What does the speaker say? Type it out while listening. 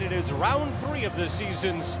is round 3 of this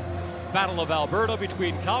season's Battle of Alberta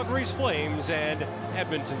between Calgary's Flames and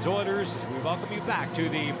Edmonton's Oilers, as we welcome you back to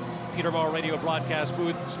the Peter Maher Radio broadcast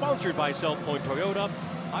booth, sponsored by South Point Toyota,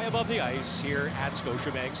 high above the ice here at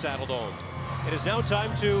Scotiabank Saddledome. It is now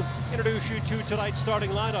time to introduce you to tonight's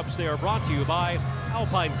starting lineups. They are brought to you by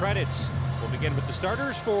Alpine Credits. We'll begin with the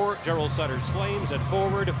starters for Daryl Sutter's Flames. At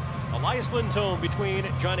forward, Elias Lindholm between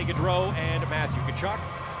Johnny Gaudreau and Matthew Tkachuk.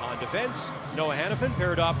 On defense, Noah Hannafin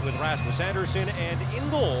paired up with Rasmus Andersson, and in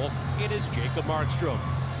goal, it is Jacob Markstrom.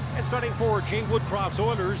 And starting for Jay Woodcroft's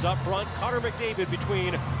Oilers, up front, Connor McDavid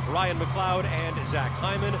between Ryan McLeod and Zach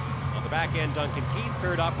Hyman. On the back end, Duncan Keith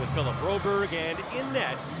paired up with Philip Broberg, and in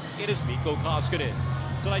net, it is Mikko Koskinen.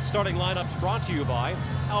 Tonight's starting lineups brought to you by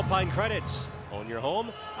Alpine Credits. Own your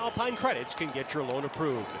home, Alpine Credits can get your loan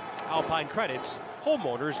approved. Alpine Credits,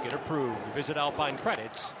 homeowners get approved. Visit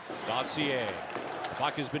alpinecredits.ca. The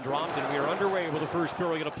puck has been dropped and we are underway with the first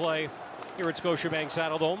period of play here at Scotiabank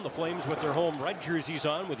Saddledome. The Flames with their home red jerseys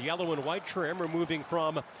on with yellow and white trim are moving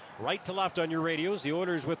from right to left on your radios. The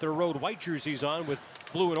Oilers with their road white jerseys on with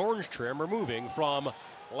blue and orange trim are moving from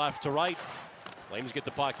left to right. Flames get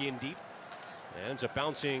the puck in deep. And it's a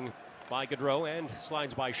bouncing by Gaudreau and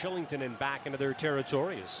slides by Shillington and back into their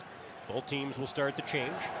territory as both teams will start to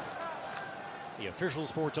change. The officials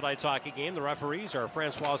for tonight's hockey game, the referees, are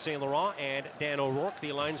Francois St. Laurent and Dan O'Rourke.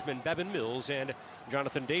 The linesmen Bevan Mills and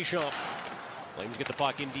Jonathan Deschamps. Flames get the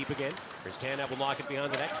puck in deep again. Chris Tanev will knock it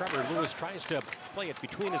behind the net. Trevor Lewis tries to play it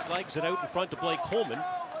between his legs and out in front to Blake Coleman.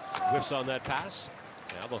 Whiffs on that pass.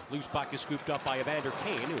 Now the loose puck is scooped up by Evander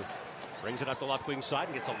Kane, who brings it up the left wing side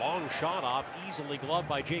and gets a long shot off, easily gloved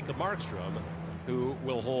by Jacob Markstrom, who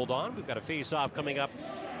will hold on. We've got a face-off coming up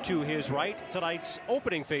to his right. Tonight's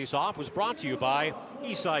opening face-off was brought to you by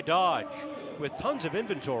Eastside Dodge. With tons of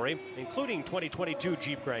inventory, including 2022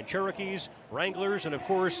 Jeep Grand Cherokees, Wranglers, and of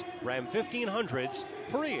course, Ram 1500s,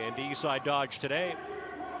 hurry into Eastside Dodge today.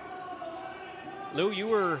 Lou, you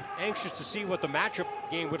were anxious to see what the matchup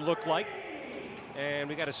game would look like. And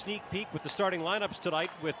we got a sneak peek with the starting lineups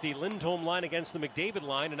tonight with the Lindholm line against the McDavid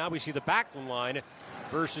line. And now we see the Backlund line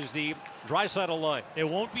versus the Draisaitl line. It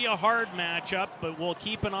won't be a hard matchup, but we'll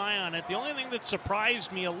keep an eye on it. The only thing that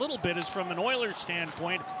surprised me a little bit is from an Oilers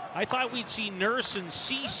standpoint, I thought we'd see Nurse and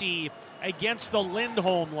Ceci against the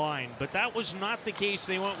Lindholm line. But that was not the case.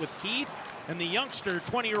 They went with Keith and the youngster,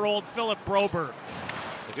 20-year-old Philip Broberg.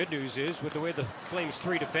 The good news is, with the way the Flames'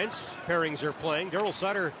 3 defense pairings are playing, Daryl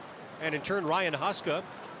Sutter and in turn Ryan Huska,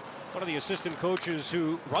 one of the assistant coaches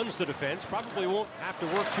who runs the defense, probably won't have to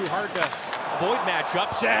work too hard to avoid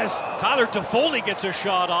matchups as Tyler Toffoli gets a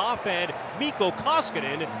shot off and Mikko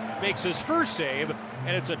Koskinen makes his first save,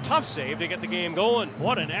 and it's a tough save to get the game going.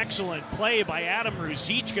 What an excellent play by Adam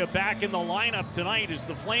Ruzicka back in the lineup tonight as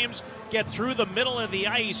the Flames get through the middle of the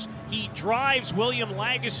ice. He drives William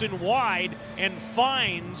Lagesson wide and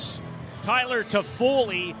finds Tyler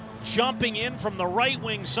Toffoli jumping in from the right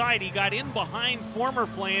wing side. He got in behind former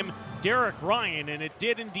Flame Derek Ryan, and it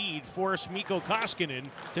did indeed force Mikko Koskinen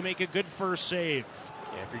to make a good first save.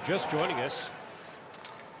 Yeah, if you're just joining us,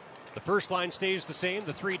 the first line stays the same.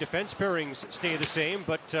 The 3 defense pairings stay the same,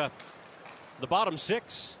 but the bottom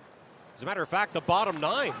 6, as a matter of fact, the bottom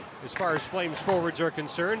 9, as far as Flames forwards are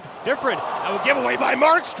concerned, different. Now a giveaway by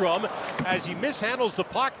Markstrom as he mishandles the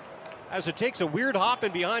puck. As it takes a weird hop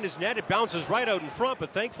in behind his net, it bounces right out in front, but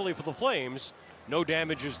thankfully for the Flames, no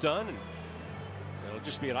damage is done. And it'll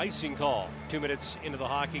just be an icing call. 2 minutes into the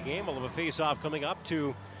hockey game, we'll have a face-off coming up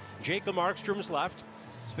to Jacob Markstrom's left.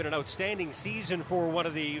 It's been an outstanding season for one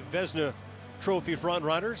of the Vezina Trophy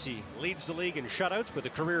front-runners. He leads the league in shutouts with a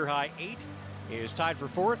career-high 8. He is tied for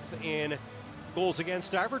 4th in goals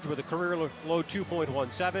against average with a career-low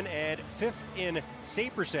 2.17 and 5th in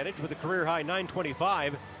save percentage with a career-high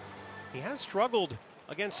 925. He has struggled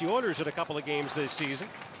against the Oilers in a couple of games this season.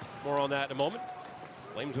 More on that in a moment.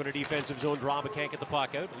 Flames win a defensive zone draw but can't get the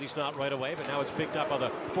puck out, at least not right away. But now it's picked up by the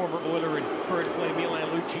former Oiler and current Flame Milan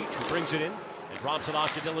Lucic, who brings it in and drops it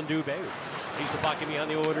off to Dylan Dubé, who leaves the puck in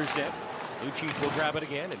behind the Oilers' net. Lucic will grab it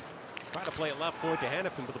again and try to play it left point to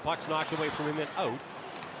Hannafin, but the puck's knocked away from him and out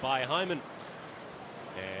by Hyman.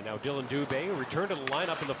 And now Dylan Dubé returned to the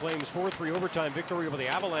lineup in the Flames' 4-3 overtime victory over the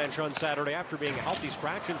Avalanche on Saturday after being a healthy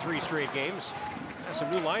scratch in 3 straight games. Has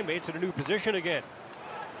some new line mates in a new position again.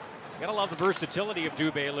 Gotta love the versatility of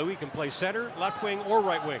Dubé, Lou. He can play center, left wing, or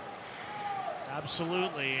right wing.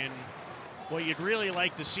 Absolutely, and what you'd really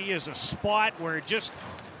like to see is a spot where it just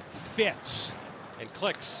fits. And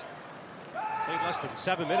clicks. Played less than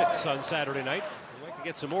 7 minutes on Saturday night. We'd like to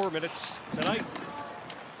get some more minutes tonight.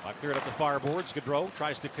 Cleared up the far boards. Gaudreau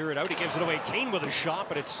tries to clear it out. He gives it away. Kane with a shot,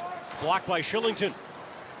 but it's blocked by Shillington.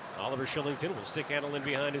 Oliver Shillington will stick handle in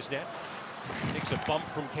behind his net. Takes a bump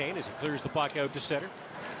from Kane as he clears the puck out to center.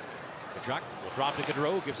 Tkachuk will drop to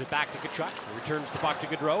Gaudreau, gives it back to Tkachuk. He returns the puck to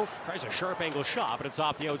Gaudreau, tries a sharp angle shot, but it's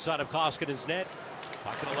off the outside of Koskinen's net.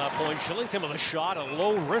 Puck to the left point. Shillington with a shot, a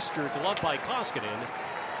low wrister gloved by Koskinen,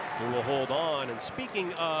 who will hold on. And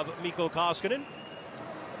speaking of Mikko Koskinen,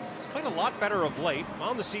 he's played a lot better of late.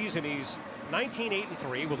 On the season, he's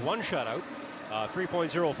 19-8-3 with one shutout,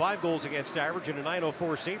 3.05 goals against average, and a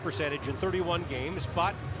 .904 save percentage in 31 games.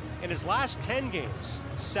 But in his last 10 games,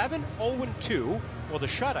 7-0-2 with a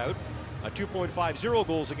shutout, a 2.50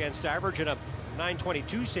 goals against average, and a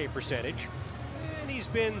 .922 save percentage. And he's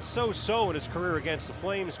been so-so in his career against the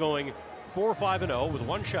Flames, going 4-5-0 with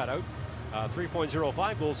one shutout,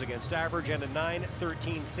 3.05 goals against average, and a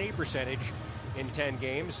 .913 save percentage in 10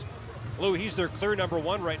 games. Lou, he's their clear number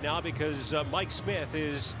one right now because Mike Smith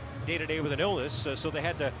is day-to-day with an illness, so they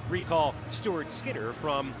had to recall Stuart Skinner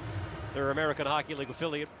from their American Hockey League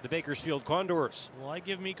affiliate, the Bakersfield Condors. Well, I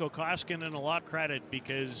give Mikko Koskinen a lot of credit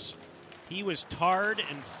because he was tarred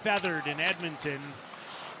and feathered in Edmonton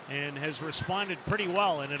and has responded pretty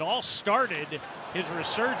well. And it all started his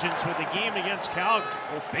resurgence with the game against Calgary.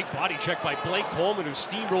 Oh, big body check by Blake Coleman, who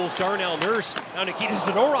steamrolls Darnell Nurse. Now Nikita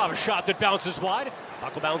Zadorov, a shot that bounces wide.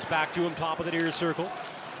 Puck will bounce back to him, top of the near circle.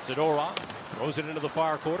 Zadorov throws it into the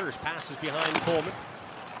far quarter. His pass is behind Coleman.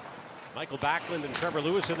 Michael Backlund and Trevor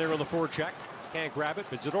Lewis in there on the forecheck. Can't grab it,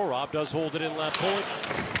 but Zadorov does hold it in left point.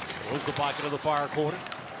 Throws the puck into the far corner.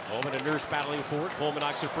 Coleman and Nurse battling for it. Coleman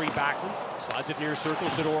knocks it free. Backlund slides it near circle.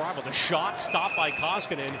 Zadorov with a shot stopped by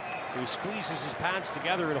Koskinen, who squeezes his pads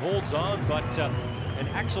together and holds on. But an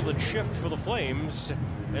excellent shift for the Flames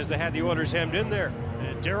as they had the Oilers hemmed in there.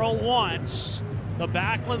 And Darryl wants the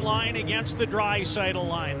Backlund line against the Draisaitl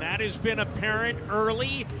line. That has been apparent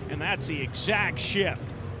early, and that's the exact shift.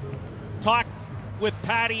 Talked with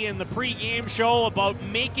Patty in the pregame show about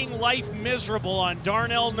making life miserable on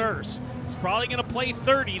Darnell Nurse. He's probably going to play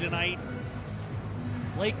 30 tonight.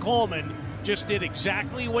 Blake Coleman just did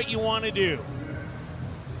exactly what you want to do.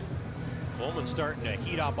 Coleman starting to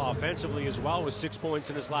heat up offensively as well with 6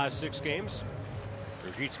 points in his last 6 games.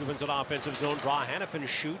 Ruzicka wins an offensive zone draw. Hanifin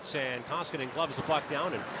shoots, and Koskinen gloves the puck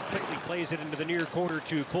down and quickly plays it into the near quarter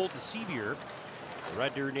to Colton Sevier. The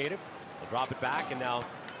Red Deer native will drop it back, and now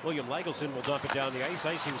William Lagelson will dump it down the ice.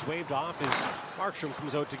 Icing's waved off as Markstrom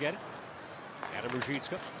comes out to get it. Adam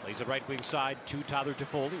Ruzicka plays it right wing side to Tyler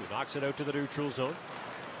Toffoli, who knocks it out to the neutral zone.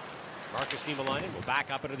 Marcus Niemelainen will back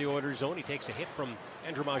up into the Oilers zone. He takes a hit from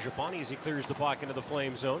Andrew Mangiapane as he clears the puck into the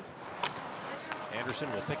Flame zone.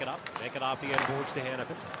 Anderson will pick it up, make it off the end boards to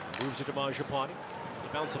Hanifin. Moves it to Mangiapane. He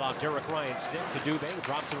bounces it off Derek Ryan's stick to Dubé.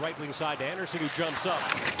 Drops it right wing side to Anderson, who jumps up.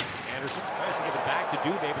 Anderson tries to give it back to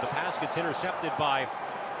Dubé, but the pass gets intercepted by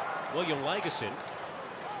William Lagesson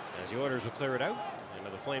as the Oilers will clear it out, and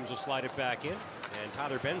the Flames will slide it back in, and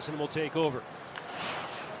Tyler Benson will take over.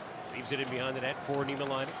 Leaves it in behind the net for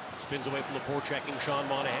Niemelainen. Spins away from the forechecking Sean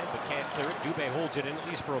Monahan, but can't clear it. Dubé holds it in, at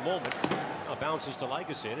least for a moment. Now bounces to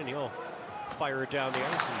Lagesson, and he'll fire it down the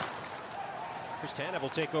ice. And Chris Tanev will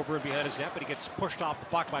take over in behind his net, but he gets pushed off the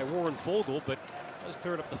puck by Warren Foegele, but does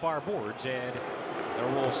clear it up the far boards, and they'll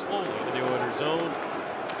roll slowly into the Oilers zone.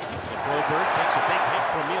 Broberg takes a big hit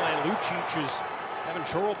from Milan Lucic as Evan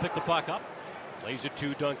Chorl picked the puck up. Lays it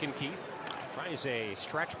to Duncan Keith. Tries a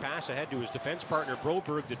stretch pass ahead to his defense partner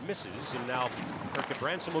Broberg that misses. And now Kirk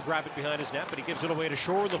Branson will grab it behind his net, but he gives it away to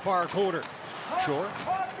Shore in the far corner. Shore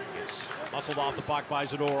gets muscled off the puck by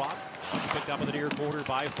Zadorov. Picked up in the near quarter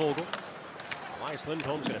by Foegele. Elias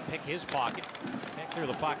Lindholm's going to pick his pocket. Can't clear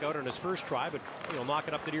the puck out on his first try, but he'll knock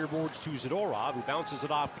it up the near boards to Zadorov, who bounces it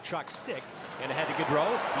off Tkachuk's stick and ahead to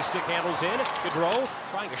Gaudreau. He stick handles in. Gaudreau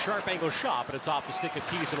trying a sharp angle shot, but it's off the stick of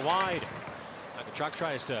Keith and wide. Now Tkachuk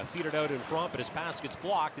tries to feed it out in front, but his pass gets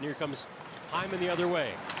blocked, and here comes Hyman the other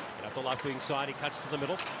way. And up the left wing side, he cuts to the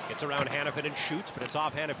middle, gets around Hanifin and shoots, but it's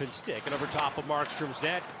off Hanifin's stick and over top of Markstrom's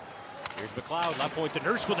net. Here's McLeod, left point to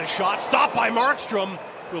Nurse with a shot, stopped by Markstrom,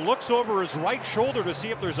 who looks over his right shoulder to see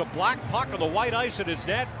if there's a black puck on the white ice in his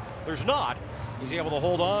net. There's not. He's able to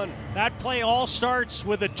hold on. That play all starts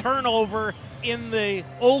with a turnover in the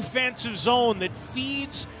offensive zone that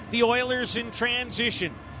feeds the Oilers in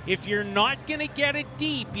transition. If you're not going to get it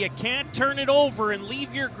deep, you can't turn it over and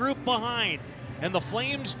leave your group behind. And the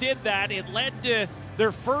Flames did that. It led to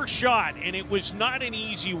their first shot, and it was not an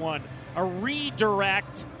easy one. A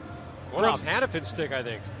redirect. One off Hanifin's stick, I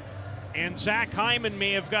think. And Zach Hyman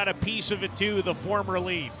may have got a piece of it too, the former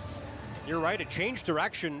Leaf. You're right, it changed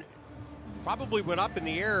direction. Probably went up in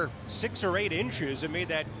the air 6 or 8 inches and made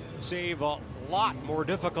that save a lot more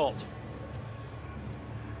difficult.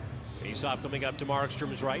 Face-off coming up to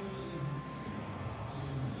Markstrom's right.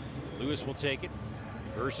 Lewis will take it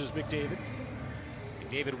versus McDavid.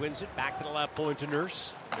 McDavid wins it. Back to the left point to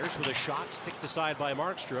Nurse. Nurse with a shot, sticked aside by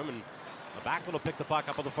Markstrom, and the backman will pick the puck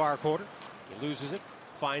up on the far quarter. He loses it,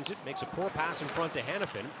 finds it, makes a poor pass in front to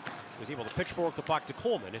Hanifin. Was able to pitchfork the puck to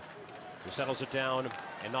Coleman, who settles it down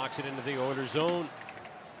and knocks it into the Oilers zone.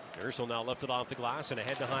 Nurse will now lift it off the glass and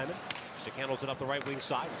ahead to Hyman. Stick handles it up the right wing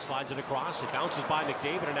side and slides it across. It bounces by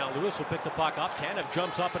McDavid, and now Lewis will pick the puck up. Tanev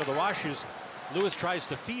jumps up into the rushes. Lewis tries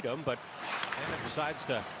to feed him, but Tanev decides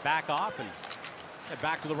to back off and head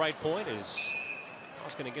back to the right point as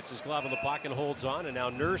Koskinen gets his glove in the puck and holds on, and now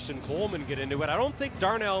Nurse and Coleman get into it. I don't think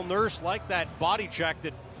Darnell Nurse liked that body check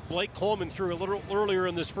that Blake Coleman threw a little earlier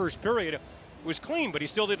in this first period. It was clean, but he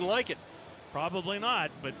still didn't like it. Probably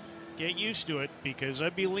not, but get used to it, because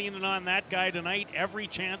I'd be leaning on that guy tonight every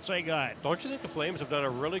chance I got. Don't you think the Flames have done a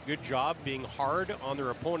really good job being hard on their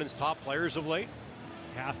opponent's top players of late?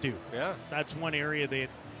 Have to. Yeah. That's one area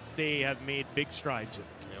they have made big strides in.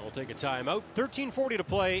 And we'll take a timeout. 13:40 to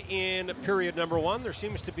play in period number one. There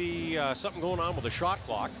seems to be something going on with the shot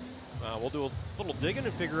clock. We'll do a little digging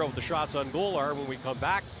and figure out what the shots on goal are when we come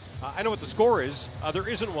back. I know what the score is. There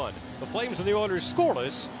isn't one. The Flames and the Oilers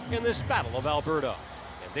scoreless in this Battle of Alberta.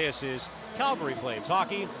 And this is Calgary Flames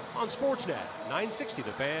Hockey on Sportsnet 960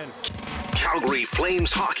 The Fan. Calgary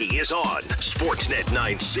Flames Hockey is on Sportsnet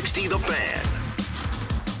 960 The Fan.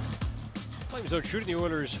 Flames out shooting the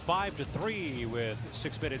Oilers 5-3 with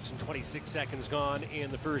 6 minutes and 26 seconds gone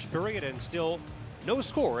in the first period, and still no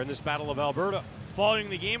score in this Battle of Alberta. Following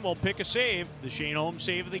the game, we'll pick a save, the Shane Holmes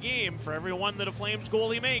save of the game, for every one that a Flames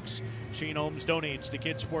goalie makes. Shane Holmes donates to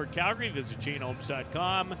Kids Sport Calgary. Visit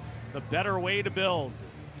shaneholmes.com. The better way to build.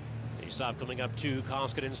 Face-off coming up to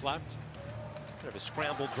Koskinen's left. Kind of a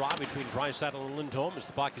scrambled draw between Draisaitl and Lindholm as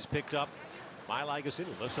the puck is picked up by Lagesson,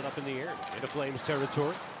 who lifts it up in the air into Flames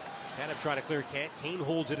territory. Tanev trying to clear Kent. Kane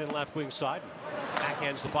holds it in left wing side.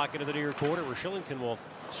 Backhands the puck into the near quarter where Shillington will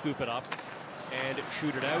scoop it up and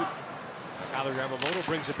shoot it out. Tyler Yamamoto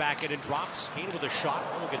brings it back in and drops. Kane with a shot.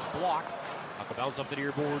 One gets blocked. Puck will bounce up the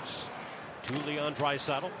near boards to Leon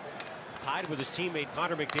Draisaitl. Tied with his teammate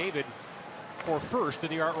Connor McDavid for first in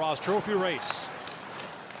the Art Ross Trophy race.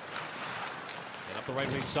 And up the right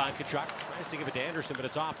wing side, Tkachuk tries to give it to Anderson, but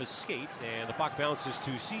it's off his skate, and the puck bounces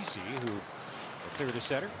to Ceci, who will clear the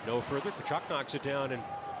center. No further. Tkachuk knocks it down and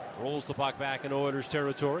rolls the puck back in Oilers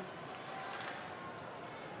territory.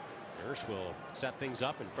 Nurse will set things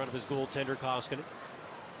up in front of his goaltender, Koskinen.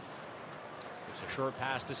 It's a short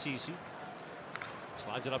pass to Ceci.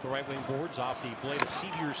 Slides it up the right wing boards off the blade of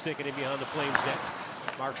Seavier's stick and in behind the Flames net.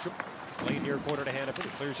 Markstrom, lane near corner to Hanifin.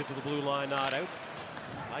 Clears it to the blue line, not out.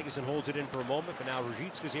 Lagesson holds it in for a moment, but now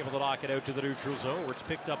Ruzicka is able to knock it out to the neutral zone, where it's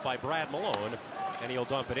picked up by Brad Malone, and he'll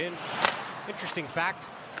dump it in. Interesting fact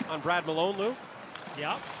on Brad Malone, Lou.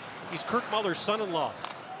 Yeah. He's Kirk Muller's son-in-law.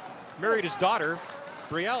 Married his daughter,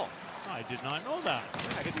 Brielle. I did not know that.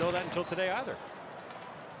 I didn't know that until today either.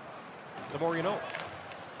 The more you know.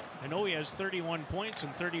 I know he has 31 points in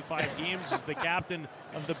 35 games as the captain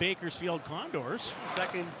of the Bakersfield Condors.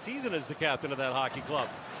 Second season as the captain of that hockey club.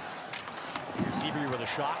 Seaver with a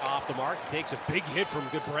shot off the mark. Takes a big hit from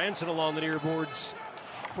Goodbranson along the near boards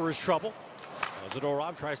for his trouble.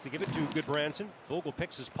 Zadorov tries to give it to Goodbranson. Fogle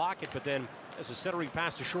picks his pocket, but then as a centering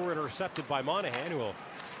pass to shore, intercepted by Monahan, who will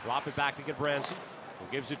drop it back to Goodbranson. Who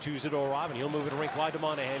gives it to Zadorov, and he'll move it a rink wide to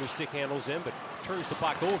Monahan, who stick handles him, but turns the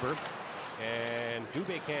puck over. And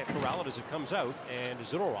Dubé can't corral it as it comes out, and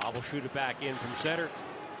Zadorov will shoot it back in from center.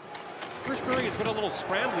 First period's been a little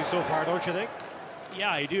scrambly so far, don't you think?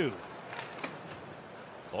 Yeah, I do.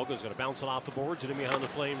 Fogel's going to bounce it off the boards and in behind the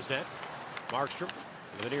Flames net. Markstrom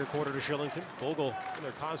in the near quarter to Shillington. Fogel,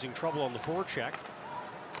 they're causing trouble on the forecheck.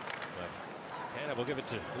 Tanev will give it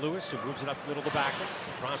to Lewis, who moves it up the middle of the backman.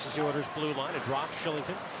 Crosses the Oilers' blue line and drops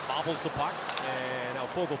Shillington. Bobbles the puck, and now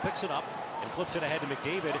Fogel picks it up and flips it ahead to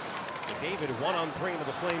McDavid. McDavid 1-on-3 into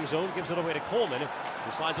the Flame zone, gives it away to Coleman.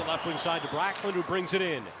 He slides it left wing side to Backlund, who brings it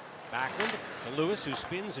in. Backlund and Lewis, who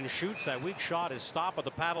spins and shoots. That weak shot is stopped by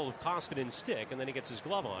the paddle of Koskinen's stick, and then he gets his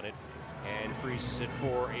glove on it and freezes it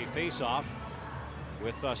for a face-off.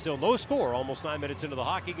 With still no score, almost 9 minutes into the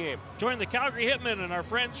hockey game. Join the Calgary Hitmen and our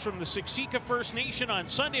friends from the Siksika First Nation on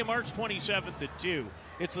Sunday, March 27th at 2.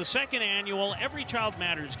 It's the second annual Every Child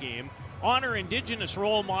Matters game. Honor Indigenous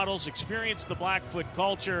role models, experience the Blackfoot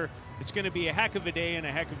culture. It's going to be a heck of a day and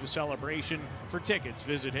a heck of a celebration. For tickets,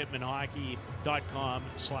 visit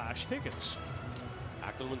hitmanhockey.com/tickets.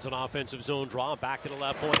 Backlund wins an offensive zone draw, back to the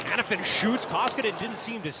left point. Hanifin shoots. Koskinen didn't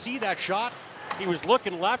seem to see that shot. He was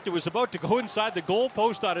looking left. It was about to go inside the goal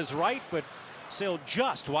post on his right, but sailed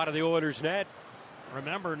just wide of the Oilers' net.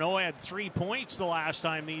 Remember, Noah had 3 points the last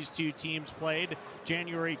time these two teams played,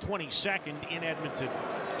 January 22nd in Edmonton.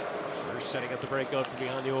 They're setting up the breakout from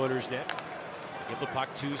behind the Oilers' net. They give the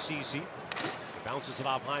puck to Ceci. He bounces it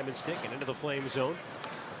off Hyman's stick and into the Flame zone.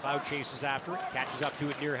 McLeod chases after it, catches up to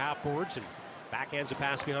it near half boards, and backhands a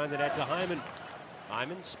pass behind the net to Hyman.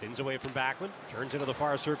 Hyman spins away from Backlund, turns into the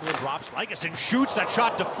far circle and drops. Lagesson shoots. That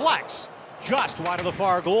shot deflects just wide of the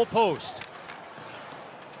far goal post.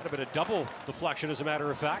 Had a bit of double deflection, as a matter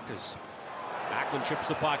of fact, as Backlund chips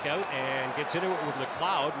the puck out and gets into it with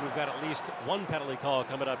McLeod. And we've got at least one penalty call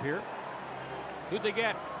coming up here. Who'd they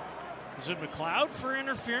get? Is it McLeod for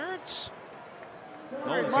interference?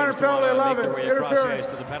 No one seems to make their way across the ice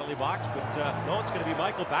to the penalty box, but no, it's going to be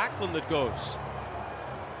Michael Backlund that goes.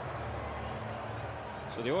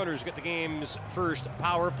 So the Oilers get the game's first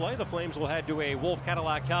power play. The Flames will head to a Wolf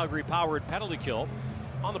Cadillac Calgary powered penalty kill.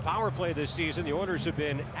 On the power play this season, the Oilers have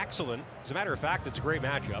been excellent. As a matter of fact, it's a great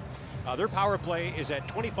matchup. Their power play is at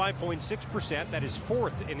 25.6%. That is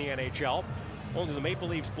fourth in the NHL. Only the Maple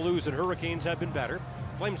Leafs, Blues, and Hurricanes have been better.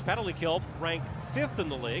 Flames penalty kill ranked fifth in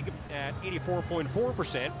the league at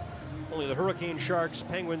 84.4%. Only the Hurricanes, Sharks,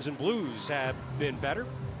 Penguins, and Blues have been better.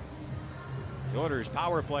 The Oilers'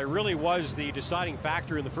 power play really was the deciding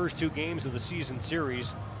factor in the first two games of the season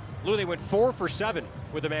series. Lou, they went 4 for 7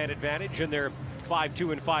 with a man advantage in their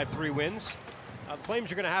 5-2 and 5-3 wins. The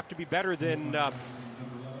Flames are going to have to be better than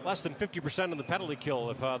less than 50% on the penalty kill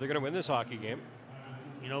if they're going to win this hockey game.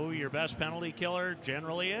 You know who your best penalty killer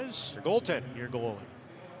generally is? Your goaltender. Your goalie.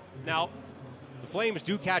 Now, the Flames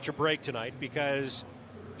do catch a break tonight because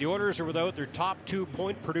the Oilers are without their top 2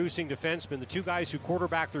 point-producing defensemen, the two guys who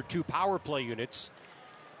quarterback their 2 power play units,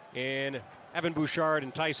 in Evan Bouchard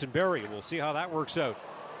and Tyson Barrie. We'll see how that works out.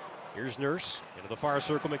 Here's Nurse into the far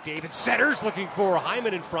circle. McDavid centers, looking for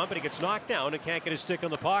Hyman in front, but he gets knocked down and can't get his stick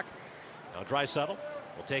on the puck. Now Draisaitl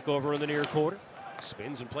will take over in the near quarter.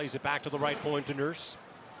 Spins and plays it back to the right point to Nurse.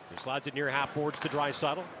 He slides it near half boards to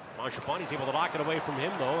Draisaitl. Mangiapane's able to knock it away from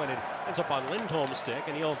him, though, and it ends up on Lindholm's stick,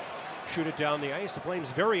 and he'll shoot it down the ice. The Flames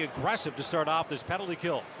very aggressive to start off this penalty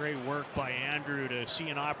kill. Great work by Andrew to see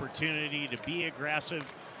an opportunity to be aggressive.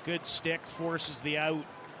 Good stick, forces the out.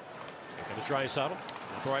 Here comes Draisaitl.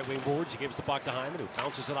 At the right wing boards, he gives the puck to Hyman, who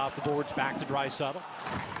bounces it off the boards back to Draisaitl.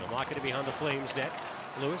 He'll knock it behind the Flames net.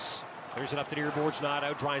 Lewis clears it up the near boards, not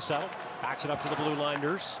out. Draisaitl backs it up to the blue line.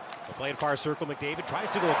 Nurse. They'll play it far circle. McDavid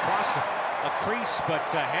tries to go across a crease, but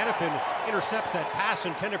Hanifin intercepts that pass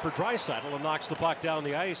intended for Draisaitl and knocks the puck down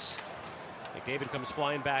the ice. McDavid comes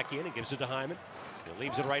flying back in and gives it to Hyman. He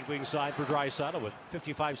leaves it right wing side for Draisaitl with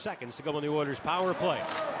 55 seconds to go on the Oilers' power play.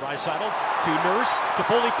 Draisaitl to Nurse.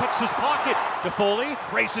 Toffoli picks his pocket. Toffoli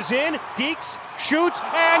races in, dekes, shoots,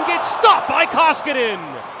 and gets stopped by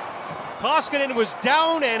Koskinen. Koskinen was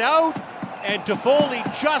down and out, and Toffoli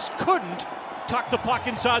just couldn't tuck the puck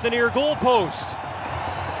inside the near goal post.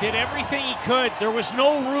 Did everything he could. There was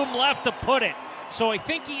no room left to put it. So I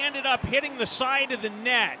think he ended up hitting the side of the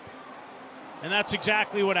net. And that's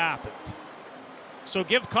exactly what happened. So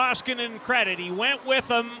give Koskinen credit. He went with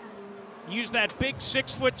him, used that big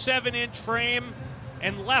 6'7" frame,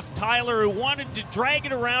 and left Tyler, who wanted to drag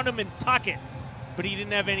it around him and tuck it. But he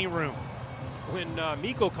didn't have any room. When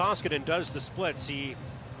Mikko Koskinen does the splits, he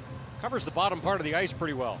covers the bottom part of the ice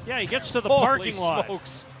pretty well. Yeah, he gets to the parking lot.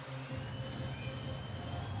 Smokes.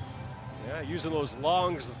 Yeah, using those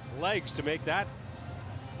long legs to make that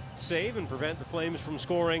save and prevent the Flames from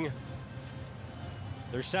scoring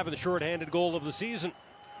their 7th shorthanded goal of the season.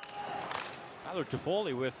 Tyler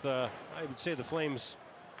Toffoli with, I would say, the Flames'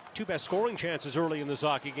 2 best scoring chances early in this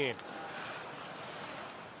hockey game.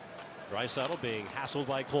 Draisaitl being hassled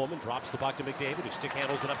by Coleman, drops the puck to McDavid, who stick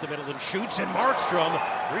handles it up the middle and shoots, and Markstrom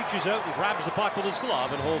reaches out and grabs the puck with his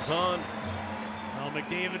glove and holds on. Well,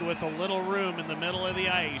 McDavid with a little room in the middle of the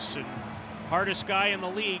ice, and hardest guy in the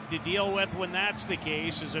league to deal with when that's the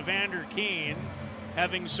case is Evander Kane,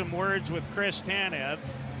 having some words with Chris Tanev.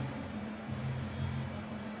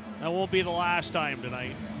 That won't be the last time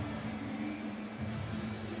tonight.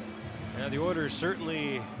 Yeah, the Oilers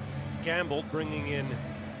certainly gambled bringing in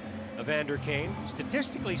Evander Kane.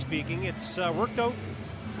 Statistically speaking, it's worked out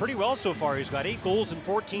pretty well so far. He's got 8 goals and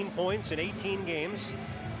 14 points in 18 games.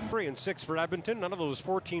 3 and 6 for Edmonton. None of those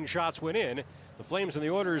 14 shots went in. The Flames and the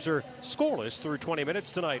Oilers are scoreless through 20 minutes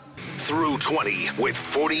tonight. Through 20 with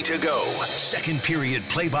 40 to go. Second period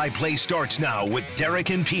play-by-play starts now with Derek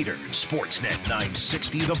and Peter. Sportsnet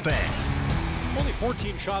 960 The Fan. Only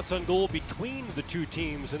 14 shots on goal between the two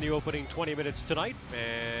teams in the opening 20 minutes tonight.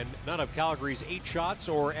 And none of Calgary's 8 shots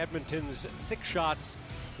or Edmonton's 6 shots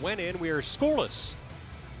went in. We are scoreless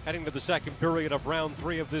heading to the second period of round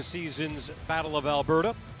 3 of this season's Battle of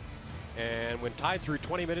Alberta. And when tied through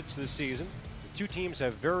 20 minutes this season, the two teams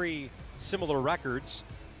have very similar records.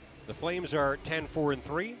 The Flames are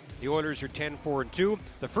 10-4-3. The Oilers are 10-4-2.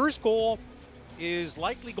 The first goal is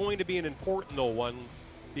likely going to be an important one,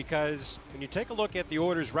 because when you take a look at the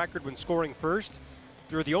Oilers' record when scoring first,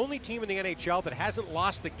 they're the only team in the NHL that hasn't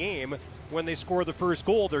lost a game when they score the first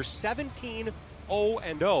goal. They're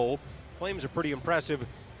 17-0-0. Flames are pretty impressive,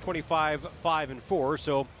 25-5-4.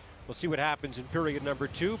 So we'll see what happens in period number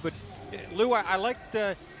 2. But Lou, I liked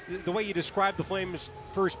the way you described the Flames'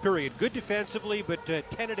 first period. Good defensively, but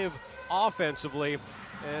tentative offensively.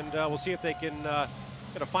 And we'll see if they can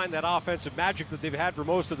find that offensive magic that they've had for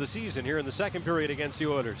most of the season here in the second period against the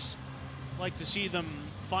Oilers. Like to see them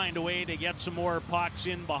find a way to get some more pucks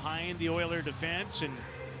in behind the Oiler defense and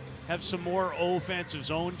have some more offensive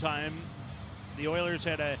zone time. The Oilers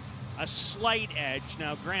had a slight edge.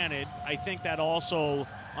 Now, granted, I think that also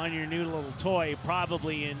on your new little toy,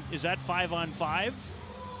 probably is that 5-on-5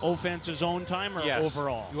 offensive zone time or yes.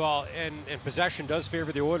 Overall? Well, and possession does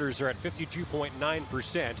favor the Oilers. They're at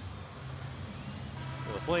 52.9%.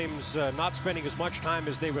 The Flames not spending as much time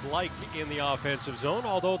as they would like in the offensive zone,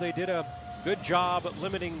 although they did a good job at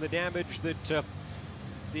limiting the damage that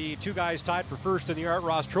the two guys tied for first in the Art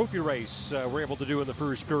Ross Trophy race were able to do in the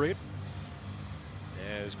first period,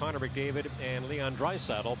 as Connor McDavid and Leon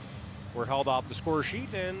Draisaitl were held off the score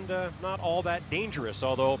sheet and not all that dangerous,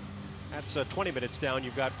 although that's 20 minutes down.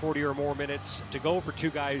 You've got 40 or more minutes to go for two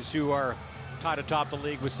guys who are tied atop the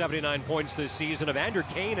league with 79 points this season. Evander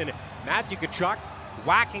Kane and Matthew Tkachuk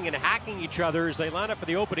whacking and hacking each other as they line up for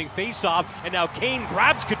the opening faceoff, and now Kane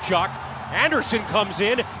grabs Tkachuk. Anderson comes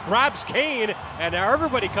in, grabs Kane, and now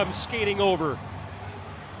everybody comes skating over.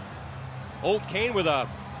 Old Kane with a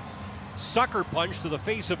sucker punch to the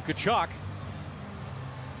face of Tkachuk.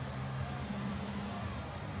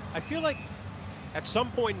 I feel like at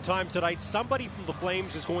some point in time tonight, somebody from the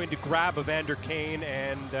Flames is going to grab Evander Kane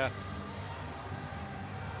and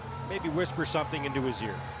maybe whisper something into his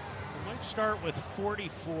ear. We might start with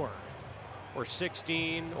 44. Or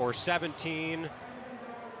 16 or 17.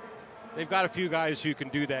 They've got a few guys who can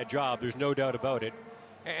do that job. There's no doubt about it.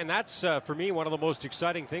 And that's, for me, one of the most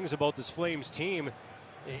exciting things about this Flames team.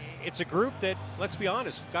 It's a group that, let's be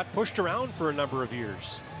honest, got pushed around for a number of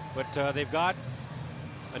years. But they've got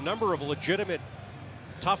a number of legitimate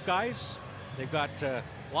tough guys. They've got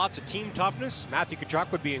lots of team toughness. Matthew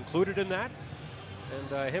Tkachuk would be included in that.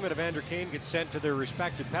 And him and Evander Kane get sent to their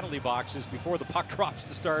respective penalty boxes before the puck drops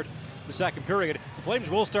to start the second period. The Flames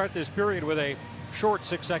will start this period with a short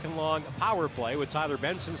 6-second long power play with Tyler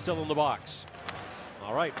Benson still in the box.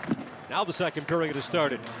 All right, now the second period has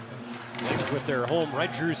started. Flames with their home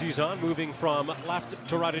red jerseys on, moving from left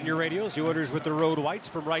to right in your radios. The Oilers with their road whites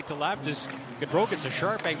from right to left as Gaudreau gets a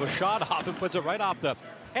sharp angle shot off and puts it right off the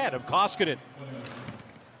head of Koskinen.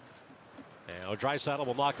 Now Draisaitl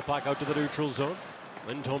will knock the puck out to the neutral zone.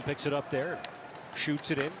 Lindholm picks it up there,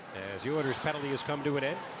 shoots it in as the Oilers' penalty has come to an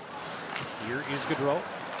end. Here is Gaudreau.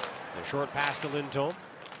 A short pass to Lindholm.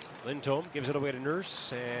 Lindholm gives it away to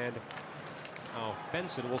Nurse, and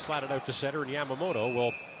Benson will slide it out to center, and Yamamoto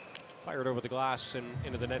will fire it over the glass and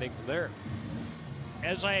into the netting from there.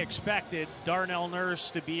 As I expected, Darnell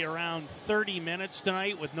Nurse to be around 30 minutes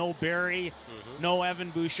tonight with no Barrie, no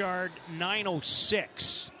Evan Bouchard.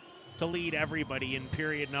 9:06 to lead everybody in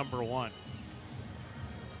period number 1.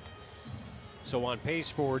 So on pace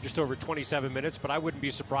for just over 27 minutes, but I wouldn't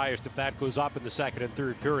be surprised if that goes up in the second and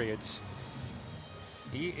third periods.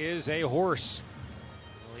 He is a horse.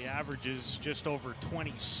 Well, he averages just over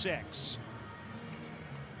 26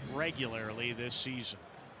 regularly this season.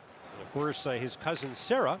 And of course, his cousin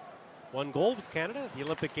Sarah won gold with Canada at the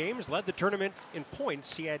Olympic Games, led the tournament in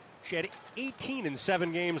points. She had 18 in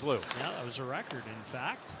 7 games, Lou. Yeah, that was a record, in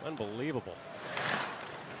fact. Unbelievable.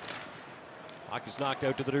 Puck is knocked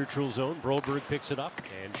out to the neutral zone. Broberg picks it up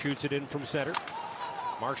and shoots it in from center.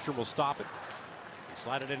 Markstrom will stop it and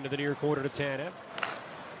slide it into the near corner to Tanev.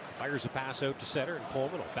 Fires a pass out to center, and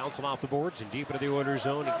Coleman will bounce it off the boards and deep into the Oilers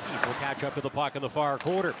zone. And Keith will catch up to the puck in the far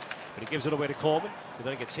corner. But he gives it away to Coleman, who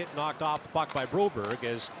then gets hit, knocked off the puck by Broberg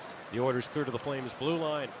as the Oilers clear to the Flames' blue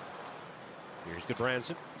line. Here's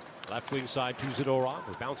Goodbranson. Left wing side to Zadorov,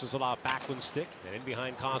 who bounces it off Backlund's stick and in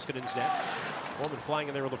behind Koskinen's net. Coleman flying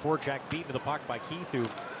in there with a forecheck, beaten to the puck by Keith, who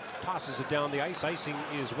tosses it down the ice. Icing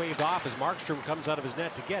is waved off as Markstrom comes out of his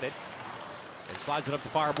net to get it and slides it up the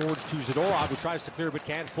far boards to Zadorov, who tries to clear but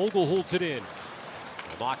can't. Fogle holds it in.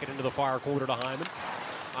 They'll knock it into the far corner to Hyman.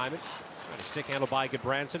 Hyman got a stick handled by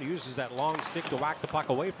Goodbranson. He uses that long stick to whack the puck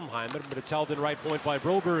away from Hyman, but it's held in right point by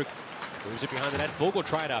Broberg. Moves it behind the net. Vogel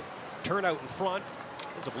trying to turn out in front.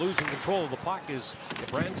 Ends up losing control of the puck as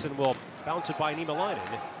Branson will bounce it by Niemelainen.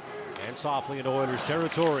 And softly into Oilers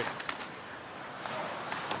territory.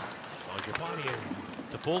 Mangiapane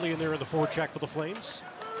and Toffoli in there in the forecheck for the Flames.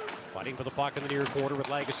 Fighting for the puck in the near quarter with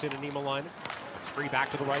Lagesson and Niemelainen. Free back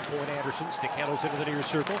to the right point. Anderson stick handles into the near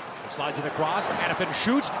circle. And slides it across. Hanifin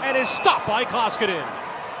shoots and is stopped by Koskinen.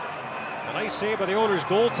 A nice save by the Oilers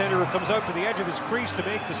goaltender, who comes out to the edge of his crease to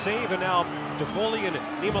make the save. And now Toffoli and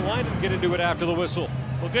Niemelainen get into it after the whistle.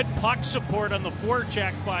 Well, good puck support on the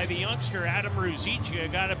forecheck by the youngster Adam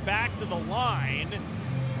Ruzicka. Got it back to the line.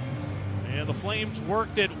 And the Flames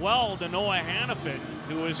worked it well to Noah Hanifin,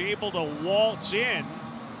 who was able to waltz in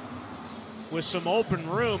with some open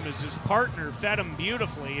room as his partner fed him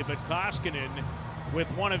beautifully. But Koskinen with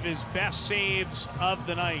one of his best saves of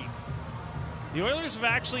the night. The Oilers have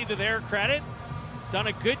actually, to their credit, done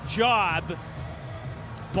a good job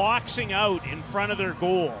boxing out in front of their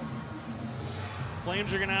goal.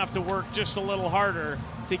 Flames are going to have to work just a little harder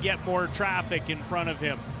to get more traffic in front of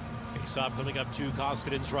him. Faceoff coming up to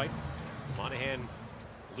Koskinen's right. Monahan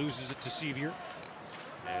loses it to Sevier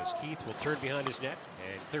as Keith will turn behind his net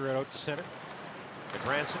and clear it out to center. And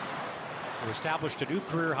Branson, who established a new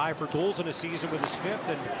career high for goals in a season with his fifth,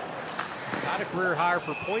 and got a career high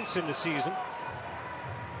for points in the season.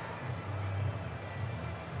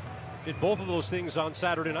 Did both of those things on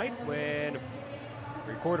Saturday night when he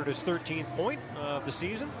recorded his 13th point of the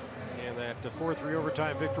season and that 4-3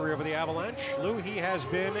 overtime victory over the Avalanche. Lou, he has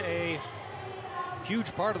been a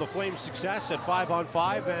huge part of the Flames' success at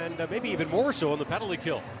 5-on-5 and maybe even more so on the penalty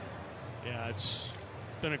kill. Yeah, it's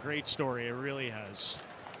been a great story. It really has.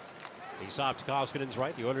 He's off to Koskinen's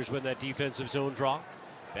right. The Oilers win that defensive zone draw.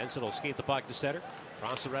 Benson will skate the puck to center,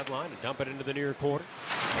 cross the red line, and dump it into the near quarter.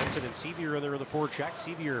 Benson and Sevier are there in the forecheck.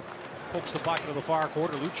 Sevier pokes the puck into the far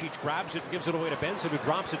quarter. Lucic grabs it and gives it away to Benson, who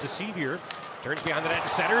drops it to Sevier. Turns behind the net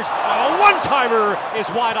and centers. A one-timer is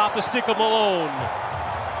wide off the stick of Malone.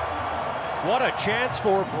 What a chance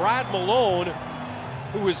for Brad Malone,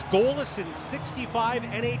 who is goalless in 65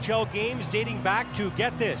 NHL games dating back to,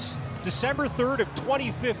 get this, December 3rd of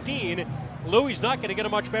 2015. Louis not going to get a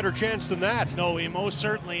much better chance than that. No, he most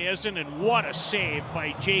certainly isn't, and what a save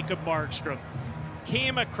by Jacob Markstrom.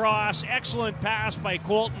 Came across, excellent pass by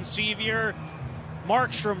Colton Sevier.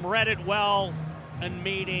 Markstrom read it well and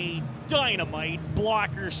made a dynamite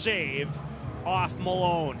blocker save off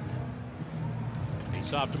Malone.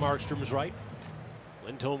 He's off to Markstrom's right.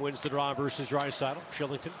 Lindholm wins the draw versus Draisaitl.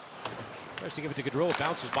 Shillington tries to give it to Gaudreau.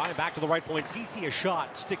 Bounces by and back to the right point. CC a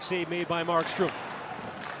shot. Stick save made by Markstrom.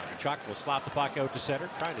 Chuck will slap the puck out to center,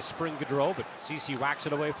 trying to spring Gaudreau, but CC whacks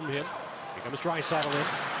it away from him. Here comes Draisaitl in.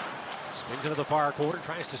 Spins into the far quarter,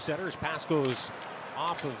 tries to center. His pass goes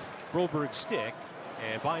off of Broberg's stick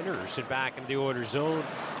and by Nurse and back into the Oilers zone.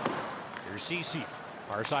 Here's CC.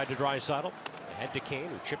 Far side to Draisaitl. Ahead to Kane,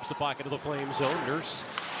 who chips the puck into the Flame zone. Nurse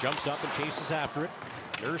jumps up and chases after it.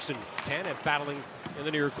 Nurse and Tanev battling in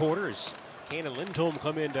the near quarter as Kane and Lindholm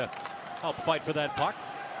come in to help fight for that puck.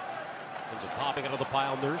 Ends up popping out of the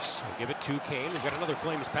pile. Nurse will give it to Kane. We've got another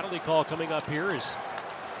Flames penalty call coming up here as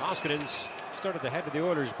Koskinen's started to head to the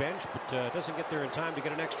Oilers bench, but doesn't get there in time to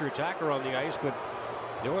get an extra attacker on the ice. But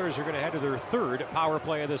the Oilers are going to head to their third power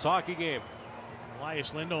play of this hockey game.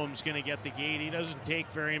 Elias Lindholm's going to get the gate. He doesn't take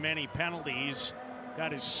very many penalties.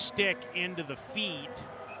 Got his stick into the feet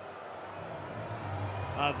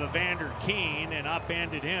of Evander Kane and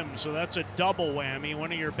upended him. So that's a double whammy.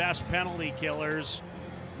 One of your best penalty killers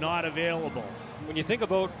not available. When you think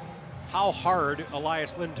about how hard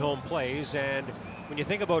Elias Lindholm plays and when you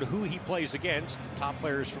think about who he plays against, top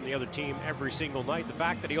players from the other team every single night, the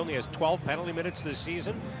fact that he only has 12 penalty minutes this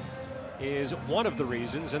season is one of the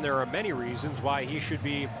reasons, and there are many reasons why he should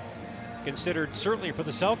be considered certainly for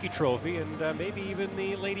the Selke Trophy and maybe even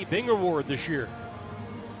the Lady Byng Award this year.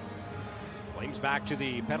 Flames back to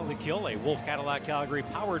the penalty kill, a Wolf Cadillac Calgary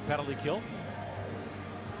powered penalty kill.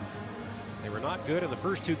 They were not good in the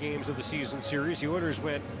first two games of the season series. The Oilers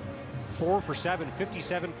went 4 for 7,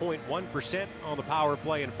 57.1% on the power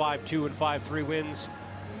play, and 5-2 and 5-3 wins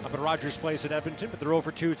up at Rogers Place at Edmonton, but they're 0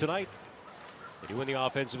 for 2 tonight. They do win the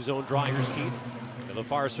offensive zone draw. Here's Keith in the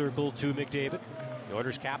far circle to McDavid. The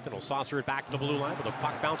Oilers captain will saucer it back to the blue line, but the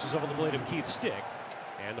puck bounces over the blade of Keith's stick,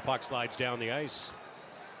 and the puck slides down the ice.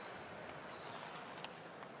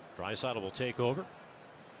 Draisaitl will take over.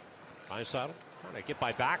 Draisaitl trying to get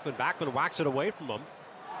by Backlund. Backlund whacks it away from him.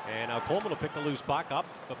 And now Coleman will pick the loose puck up,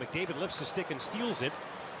 but McDavid lifts the stick and steals it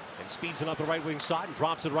and speeds it up the right wing side and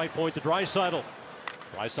drops it right point to Draisaitl.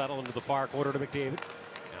 Draisaitl into the far quarter to McDavid.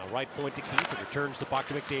 Now right point to Keith. It returns the puck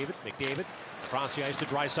to McDavid. McDavid across the ice to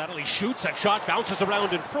Draisaitl. He shoots. That shot bounces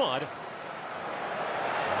around in front.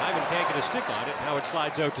 Hyman can't get a stick on it. Now it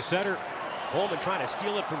slides out to center. Pullman trying to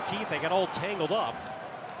steal it from Keith. They get all tangled up.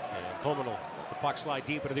 And Pullman will let the puck slide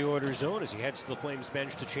deep into the Oilers zone as he heads to the Flames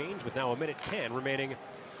bench to change with now 1:10 remaining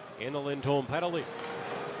in the Lindholm penalty.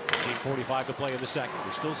 15:45 to play in the second.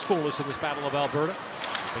 We're still scoreless in this Battle of Alberta.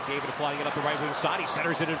 McDavid flying it up the right wing side. He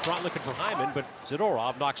centers it in front looking for Hyman, but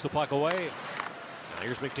Zadorov knocks the puck away. Now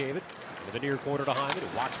here's McDavid into the near corner to Hyman,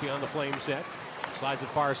 who walks beyond the Flames net. Slides it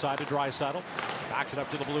far side to Draisaitl. Backs it up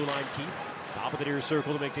to the blue line, Keith. Top of the near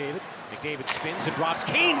circle to McDavid. McDavid spins and drops.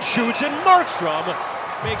 Kane shoots, and Markstrom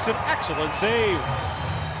makes an excellent save.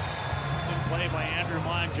 Good play by Andrew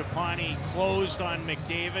Mangiapane. Closed on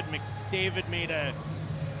McDavid. McDavid made a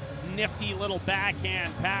nifty little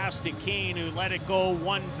backhand pass to Kane, who let it go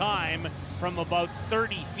one time from about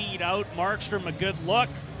 30 feet out. Markstrom, a good look.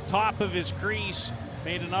 Top of his crease.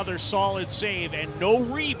 Made another solid save, and no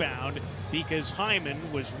rebound because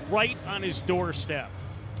Hyman was right on his doorstep.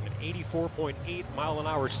 An 84.8 mile an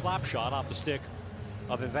hour slap shot off the stick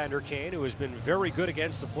of Evander Kane, who has been very good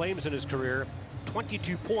against the Flames in his career.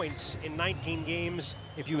 22 points in 19 games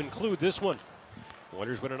if you include this one.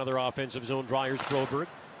 Oilers win another offensive zone draw. Here's Broberg.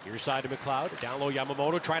 Near side to McLeod. Down low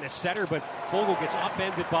Yamamoto trying to center, but Foegele gets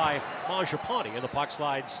upended by Mangiapane, and the puck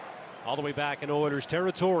slides all the way back in Oilers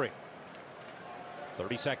territory.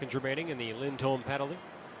 30 seconds remaining in the Lindholm penalty. One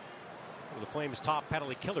of the Flames' top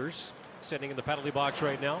penalty killers sitting in the penalty box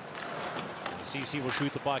right now. And CC will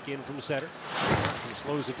shoot the puck in from center. He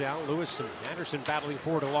slows it down. Lewis and Anderson battling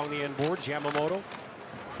forward along the end boards. Yamamoto,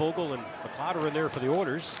 Foegele, and McLeod are in there for the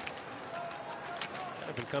Oilers.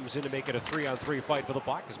 Donovan comes in to make it a 3-on-3 fight for the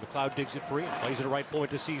puck as McLeod digs it free and plays it at right point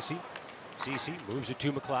to CC. CC moves it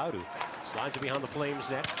to McLeod, who slides it behind the Flames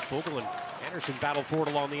net. Foegele and Anderson battle forward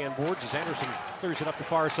along the end boards as Anderson clears it up the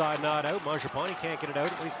far side, not out. Mangiapane can't get it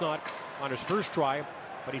out, at least not on his first try,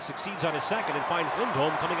 but he succeeds on his second and finds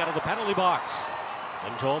Lindholm coming out of the penalty box.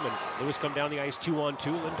 Lindholm and Lewis come down the ice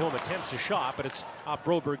 2-on-2. Lindholm attempts a shot, but it's off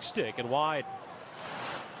Broberg's stick and wide.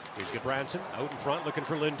 Here's Gudbranson out in front looking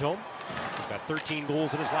for Lindholm. He's got 13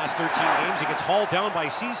 goals in his last 13 games. He gets hauled down by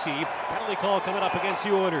CC. Penalty call coming up against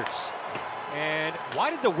the Oilers. And why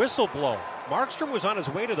did the whistle blow? Markstrom was on his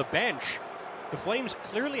way to the bench. The Flames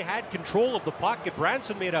clearly had control of the puck.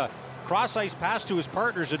 Gudbranson made a cross-ice pass to his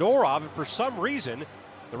partner Zadorov, and for some reason,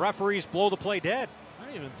 the referees blow the play dead. I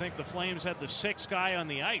don't even think the Flames had the sixth guy on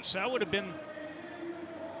the ice. That would have been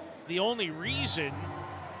the only reason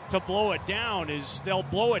to blow it down. Is they'll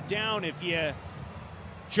blow it down if you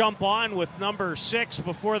jump on with number 6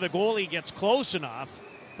 before the goalie gets close enough.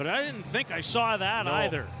 But I didn't think I saw that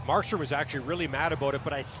either. Markstrom was actually really mad about it,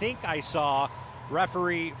 but I think I saw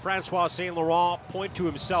referee Francois St. Laurent point to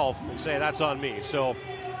himself and say, that's on me. So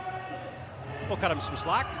we'll cut him some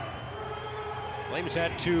slack. Flames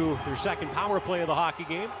head to their second power play of the hockey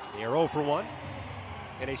game. They are 0 for 1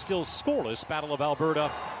 in a still scoreless Battle of Alberta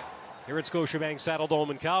here at Scotiabank Saddledome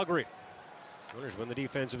in Calgary. Oilers win the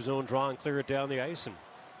defensive zone draw and clear it down the ice, and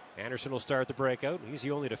Anderson will start the breakout. He's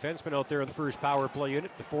the only defenseman out there in the first power play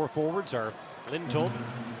unit. The 4 forwards are Lindholm,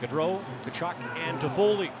 Gaudreau, Tkachuk, and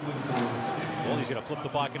Toffoli. Toffoli's going to flip the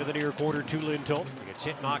puck into the near corner to Lindholm. He gets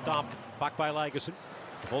hit, knocked off the puck by Lagesson.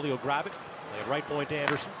 Toffoli will grab it, lay it right point to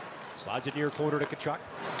Anderson. Slides it near corner to Tkachuk.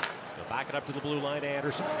 They'll back it up to the blue line to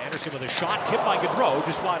Anderson. Anderson with a shot tipped by Gaudreau,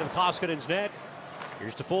 just wide of Koskinen's net.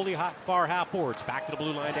 Here's Toffoli, far half boards. Back to the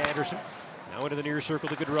blue line to Anderson. Now into the near circle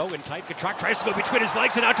to Gaudreau, in tight. Tkachuk tries to go between his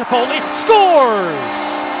legs, and out to Foley. Scores!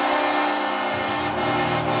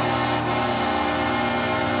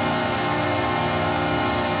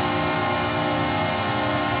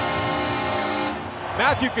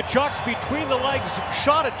 Matthew Tkachuk's between the legs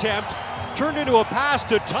shot attempt turned into a pass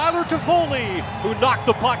to Tyler Toffoli, who knocked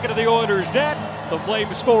the puck into the Oilers' net. The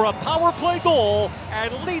Flames score a power play goal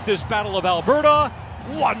and lead this Battle of Alberta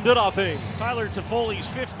 1-0. Tyler Toffoli's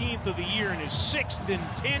 15th of the year and his 6th in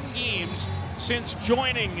 10 games since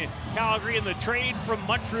joining Calgary in the trade from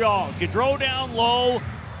Montreal. Gaudreau down low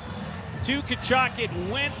to Tkachuk. It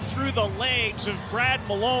went through the legs of Brad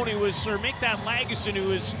Malone, who was, or Mick that Lagesson, who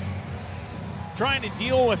was trying to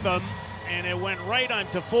deal with him, and it went right on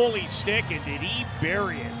Toffoli's stick, and did he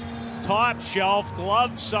bury it? Top shelf,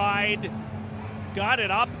 glove side, got it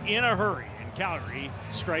up in a hurry, and Calgary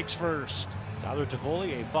strikes first. Tyler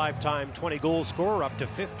Toffoli, a 5-time 20-goal scorer, up to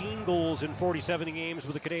 15 goals in 47 games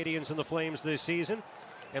with the Canadiens and the Flames this season.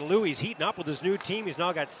 And Louis heating up with his new team. He's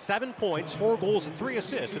now got 7 points, 4 goals, and 3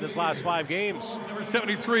 assists in his last 5 games. Number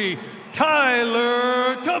 73,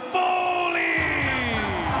 Tyler Toffoli!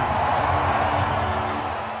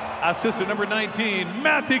 Assist to number 19,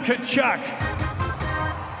 Matthew Tkachuk.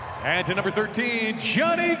 And to number 13,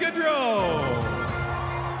 Johnny Gaudreau.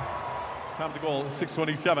 Time of the goal is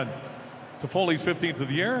 6:27. Toffoli's 15th of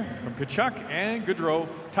the year from Tkachuk and Gaudreau.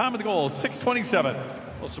 Time of the goal, 6:27.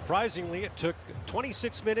 Well, surprisingly, it took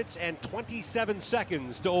 26 minutes and 27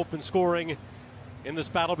 seconds to open scoring in this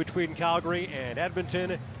battle between Calgary and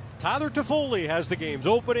Edmonton. Tyler Toffoli has the game's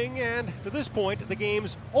opening, and to this point, the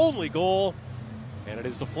game's only goal. And it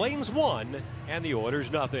is the Flames 1 and the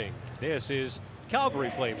Oilers nothing. This is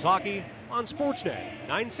Calgary Flames hockey on Sportsnet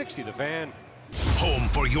 960 The Fan. Home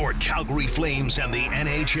for your Calgary Flames and the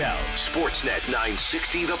NHL. Sportsnet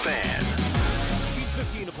 960 The Fan.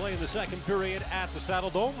 15 to play in the second period at the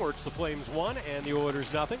Saddle Dome, where it's the Flames 1 and the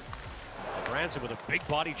Oilers nothing. Branson with a big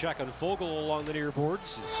body check on Foegele along the near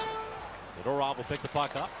boards. Fedorov will pick the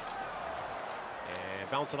puck up and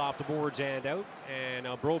bounce it off the boards and out. And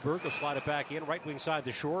now Broberg will slide it back in, right wing side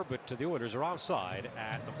the shore, but the Oilers are offside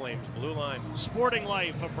at the Flames blue line. Sporting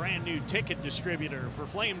Life, a brand new ticket distributor for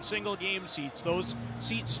Flames single game seats. Those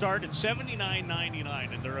seats start at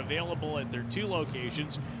 $79.99 and they're available at their two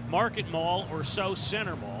locations, Market Mall or South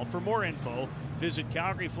Center Mall. For more info, visit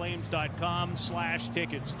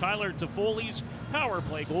calgaryflames.com/tickets. Tyler Toffoli's power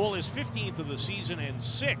play goal is 15th of the season and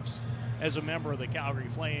 6th as a member of the Calgary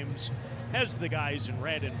Flames, has the guys in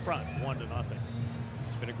red in front, 1-0.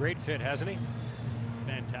 He's been a great fit, hasn't he?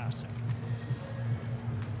 Fantastic.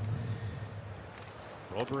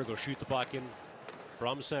 Broberg will shoot the puck in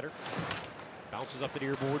from center. Bounces up the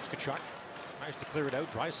near boards. Tkachuk tries to clear it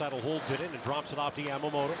out. Draisaitl holds it in and drops it off to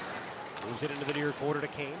Yamamoto. Moves it into the near quarter to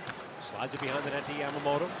Kane. Slides it behind the net to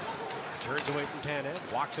Yamamoto. Turns away from Tanev.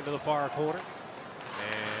 Walks into the far corner.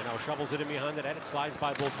 And now shovels it in behind the net. It slides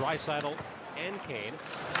by both Draisaitl and Kane.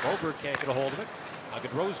 Broberg can't get a hold of it. Now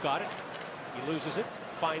Gaudreau's got it. He loses it.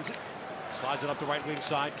 Finds it. Slides it up the right wing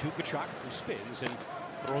side to Tkachuk, who spins and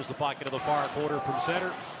throws the puck into the far corner from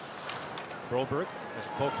center. Broberg was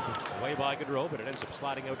poked away by Gaudreau, but it ends up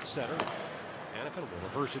sliding out to center. Hanifin will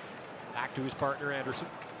reverse it back to his partner Anderson.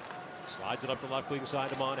 Slides it up the left wing side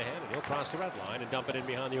to Monahan, and he'll cross the red line and dump it in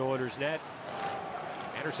behind the Oilers' net.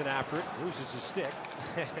 Anderson after it, loses his stick.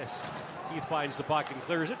 Keith finds the puck and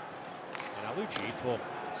clears it. And now Lucic will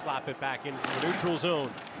slap it back into the neutral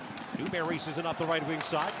zone. Dubé races it up the right wing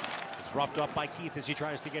side. It's roughed up by Keith as he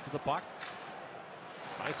tries to get to the puck.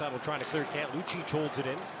 Draisaitl trying to clear Kent. Lucic holds it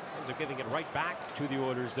in. Ends up giving it right back to the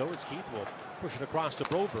Oilers, though. It's Keith will push it across to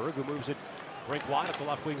Broberg, who moves it break wide up the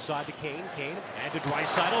left wing side to Kane. Kane and to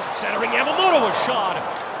Draisaitl. Centering Yamamoto, a shot.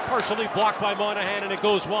 Partially blocked by Monahan, and it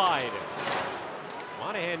goes wide.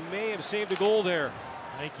 Monahan may have saved a goal there.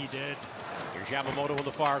 I think he did. Here's Yamamoto in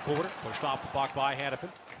the far corner. Pushed off the puck by Hanifin.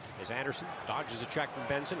 As Anderson dodges a check from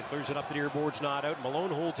Benson and clears it up the near boards, not out.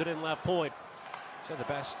 Malone holds it in left point. He's had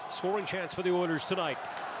the best scoring chance for the Oilers tonight.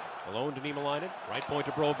 Malone to Niemelainen. Right point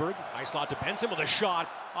to Broberg. High slot to Benson with a shot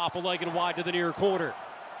off a leg and wide to the near corner.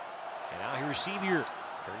 And now here's Sevier.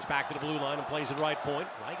 Turns back to the blue line and plays at right point.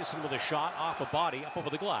 Lagesson with a shot off a body up over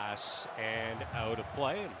the glass and out of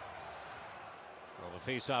play. And the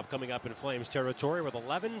face-off coming up in Flames territory with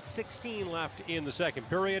 11:16 left in the second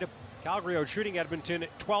period. Calgary out shooting Edmonton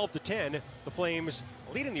 12-10. The Flames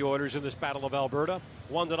leading the Oilers in this Battle of Alberta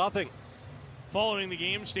 1-0. Following the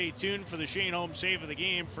game, stay tuned for the Shane Holmes save of the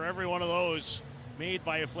game. For every one of those made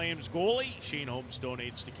by a Flames goalie, Shane Holmes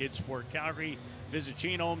donates to Kids Sport Calgary. Visit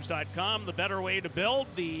ShaneHolmes.com. The better way to build.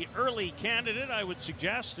 The early candidate, I would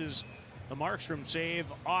suggest, is the Markstrom save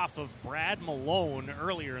off of Brad Malone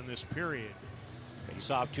earlier in this period.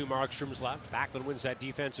 Face off, 2 Markstroms left. Backlund wins that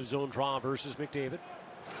defensive zone draw versus McDavid.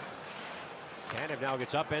 Tanev now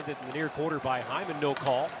gets upended in the near quarter by Hyman. No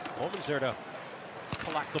call. Bowman's there to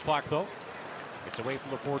collect the puck, though. Gets away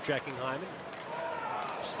from the forechecking Hyman.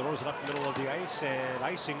 Just throws it up the middle of the ice, and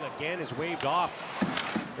icing again is waved off.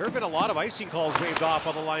 There have been a lot of icing calls waved off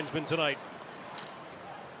on the linesmen tonight.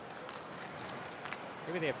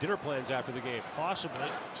 Maybe they have dinner plans after the game. Possibly.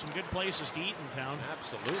 Some good places to eat in town.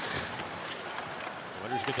 Absolutely.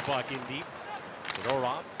 Oilers get the puck in deep.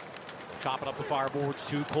 Fedorov chop it up the fireboards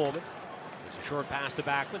to Coleman. It's a short pass to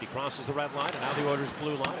Backlund. He crosses the red line, and now the Oilers'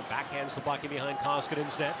 blue line. And backhands the puck in behind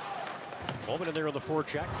Koskinen's net. Coleman in there on the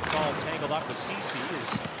forecheck. It's all tangled up with CC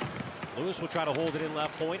as Lewis will try to hold it in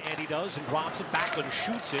left point, and he does, and drops it. Backlund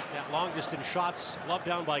shoots it. That long-distance shot's gloved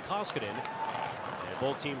down by Koskinen. And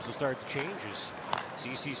both teams will start to change as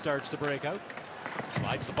CC starts to break out.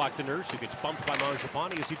 Slides the puck to Nurse, who gets bumped by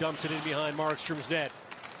Mangiapane as he dumps it in behind Markstrom's net.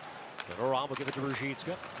 Fedorov will give it to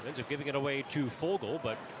Ruzicka. Ends up giving it away to Foegele,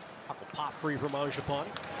 but puck will pop free from Mangiapane.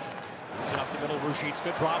 Moves it up the middle.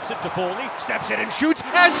 Ruzicka drops it to Foley. Steps in and shoots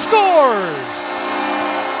and scores!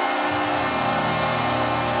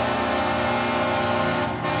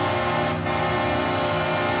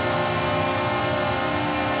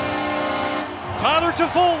 Tyler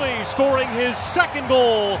Toffoli scoring his second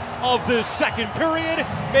goal of the second period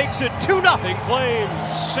makes it 2-0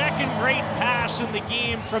 Flames. Second great pass in the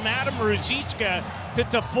game from Adam Ruzicka to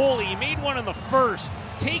Toffoli. He made one in the first,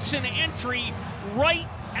 takes an entry right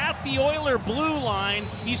at the Oiler blue line.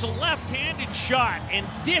 He's a left-handed shot and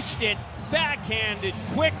dished it backhanded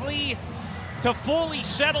quickly. Toffoli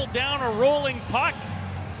settled down a rolling puck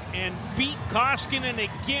and beat Koskinen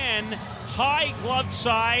again, high glove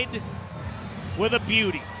side with a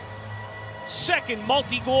beauty. Second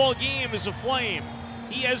multi-goal game as a Flame.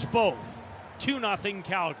 He has both. 2-0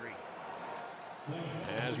 Calgary.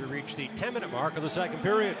 As we reach the 10-minute mark of the second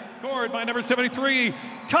period. Scored by number 73,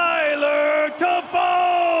 Tyler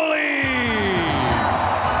Toffoli.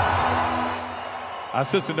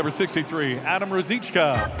 Assistant number 63, Adam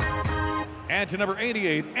Ruzicka. And to number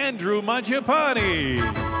 88, Andrew Mangiapane.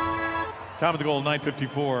 Time of the goal,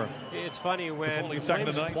 9:54. It's funny when the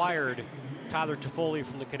Flames acquired Tyler Toffoli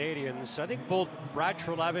from the Canadians. I think both Brad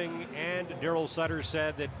Treleving and Daryl Sutter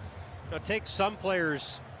said that it takes some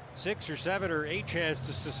players 6 or 7 or 8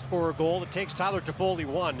 chances to score a goal. It takes Tyler Toffoli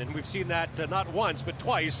 1, and we've seen that not once but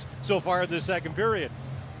twice so far in the second period.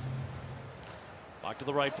 Back to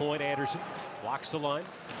the right point, Anderson blocks the line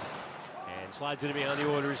and slides it beyond the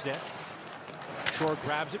Oilers' net. Shore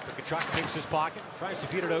grabs it, but Tkachuk takes his pocket, tries to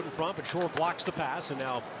feed it out in front, but Shore blocks the pass, and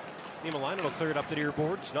now Niemelainen will clear it up the near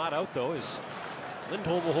boards. Not out, though, as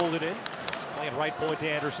Lindholm will hold it in. Play it right point to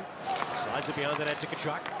Anderson. Slides it beyond the net to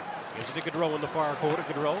Tkachuk. Gives it to Gaudreau in the far corner.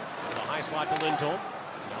 Gaudreau in the high slot to Lindholm.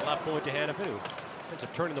 Now left point to Hanifin, who ends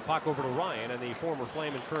up turning the puck over to Ryan, and the former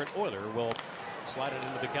Flame and current Oiler will slide it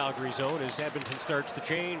into the Calgary zone as Edmonton starts to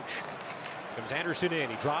change. Comes Anderson in.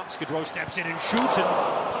 He drops. Gaudreau steps in and shoots, and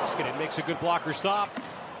Koskinen makes a good blocker stop.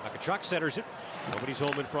 Tkachuk centers it. Nobody's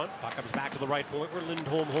home in front. Puck comes back to the right point where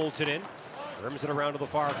Lindholm holds it in. Worms it around to the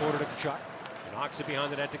far corner to Tkachuk. He knocks it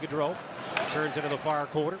behind the net to Gaudreau. Turns into the far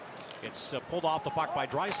corner. It's pulled off the puck by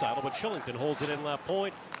Draisaitl, but Shillington holds it in left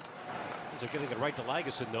point. Ends up giving it right to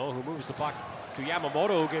Lagesson, though, who moves the puck to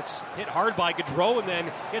Yamamoto, who gets hit hard by Gaudreau and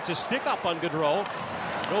then gets a stick up on Gaudreau.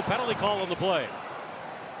 No penalty call on the play.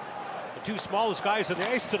 The two smallest guys on the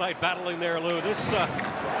ice tonight battling there, Lou. This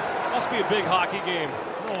must be a big hockey game.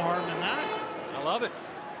 No harm in that. I love it.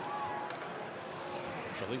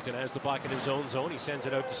 Shillington has the puck in his own zone. He sends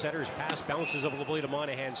it out to center. His pass bounces over the blade of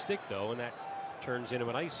Monahan's stick, though, and that turns into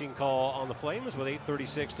an icing call on the Flames with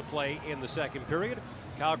 8:36 to play in the second period.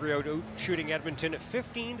 Calgary out shooting Edmonton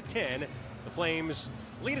 15-10. The Flames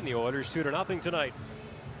leading the Oilers 2-0 tonight.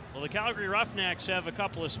 Well, the Calgary Roughnecks have a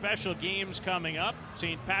couple of special games coming up.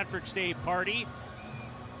 St. Patrick's Day party,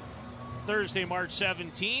 Thursday, March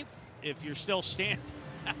 17th. If you're still standing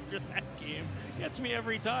after that game, gets me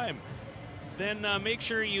every time. Then make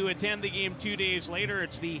sure you attend the game 2 days later.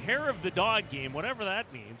 It's the Hair of the Dog game, whatever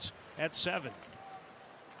that means, at 7.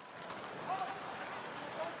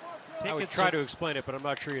 I would try to explain it, but I'm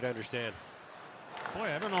not sure you'd understand.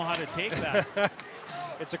 Boy, I don't know how to take that.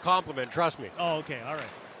 It's a compliment, trust me. Oh, okay, all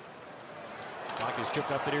right. Puck is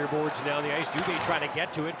chipped up the near boards and down the ice. Dubé trying to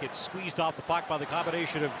get to it, gets squeezed off the puck by the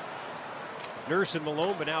combination of Nurse and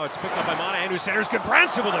Malone, but now it's picked up by Monahan, who centers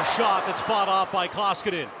Goodbranson with a shot that's fought off by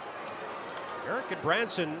Koskinen. Eric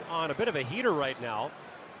Goodbranson on a bit of a heater right now,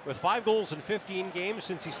 with 5 goals in 15 games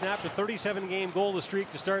since he snapped a 37-game goalless streak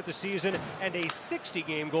to start the season and a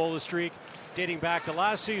 60-game goalless streak dating back to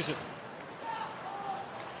last season.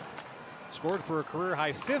 Scored for a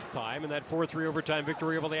career-high 5th time in that 4-3 overtime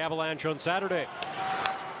victory over the Avalanche on Saturday.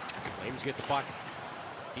 Flames get the puck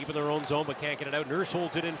deep in their own zone but can't get it out. Nurse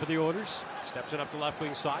holds it in for the Oilers. Steps it up the left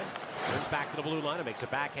wing side. Turns back to the blue line and makes a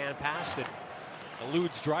backhand pass that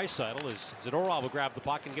eludes Draisaitl as Zadorov will grab the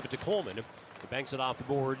puck and give it to Coleman. He banks it off the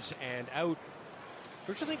boards and out.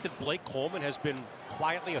 Don't you think that Blake Coleman has been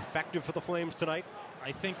quietly effective for the Flames tonight?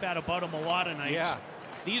 I think that about him a lot of nights. Yeah.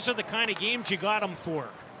 These are the kind of games you got him for.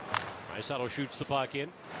 Draisaitl shoots the puck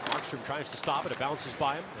in. Markstrom tries to stop it. It bounces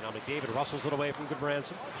by him. And now McDavid rustles it away from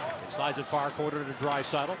Goodbranson and slides it far corner to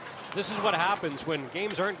Draisaitl. This is what happens when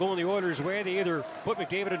games aren't going the Oilers' way. They either put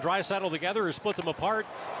McDavid and Draisaitl together or split them apart.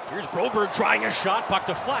 Here's Broberg trying a shot. Puck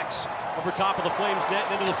deflects over top of the Flames net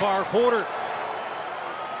and into the far corner.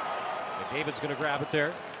 McDavid's going to grab it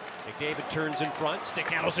there. McDavid turns in front. Stick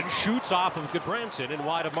handles and shoots off of Goodbranson and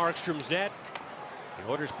wide of Markstrom's net.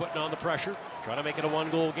 The Oilers putting on the pressure. Trying to make it a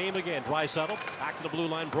 1-goal game again. Draisaitl back to the blue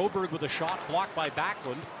line. Broberg with a shot blocked by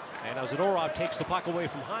Backlund. And Zadorov takes the puck away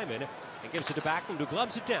from Hyman and gives it to Backlund, who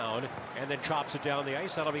gloves it down and then chops it down the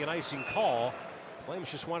ice. That'll be an icing call.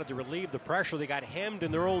 Flames just wanted to relieve the pressure. They got hemmed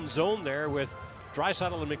in their own zone there with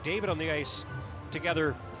Draisaitl and McDavid on the ice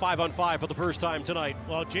together 5-on-5 for the first time tonight.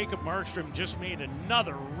 Well, Jacob Markstrom just made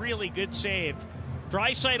another really good save.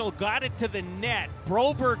 Draisaitl got it to the net.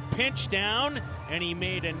 Broberg pinched down, and he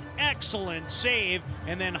made an excellent save.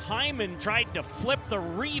 And then Hyman tried to flip the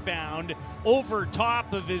rebound over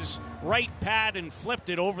top of his right pad and flipped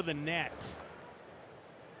it over the net.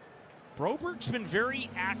 Broberg's been very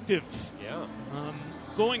active. Yeah.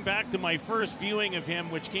 Going back to my first viewing of him,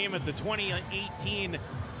 which came at the 2018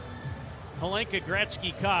 Hlinka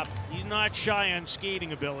Gretzky Cup, he's not shy on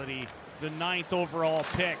skating ability. The 9th overall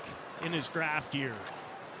pick in his draft year.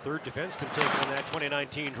 Third defenseman taken in that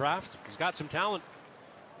 2019 draft. He's got some talent.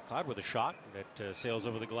 Cloud with a shot that sails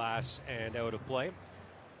over the glass and out of play.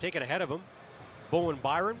 Taken ahead of him, Bowen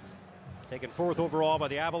Byron, taken 4th overall by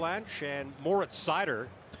the Avalanche, and Moritz Seider.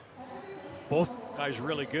 Both guys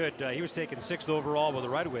really good. He was taken 6th overall by the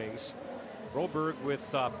Red Wings. Broberg with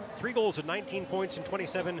 3 goals and 19 points in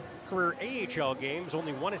 27 career AHL games.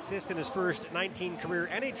 Only 1 assist in his first 19 career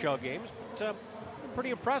NHL games. But, pretty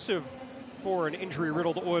impressive for an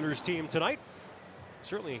injury-riddled Oilers team tonight.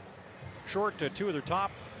 Certainly short two of their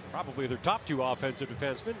top, probably their top 2 offensive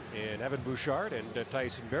defensemen in Evan Bouchard and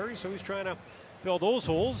Tyson Barrie. So he's trying to fill those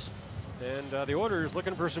holes. And the Oilers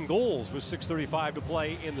looking for some goals with 6:35 to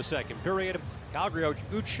play in the second period. Calgary out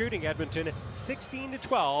shooting Edmonton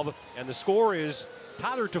 16-12, and the score is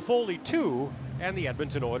Tyler Toffoli 2 and the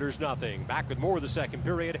Edmonton Oilers nothing. Back with more of the second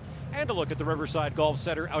period and a look at the Riverside Golf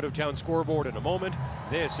Center out-of-town scoreboard in a moment.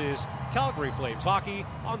 This is Calgary Flames hockey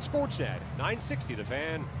on Sportsnet 960 The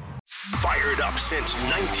Fan. Fired up since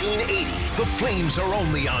 1980, the Flames are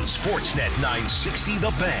only on Sportsnet 960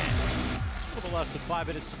 The Fan. A little less than 5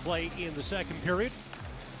 minutes to play in the second period.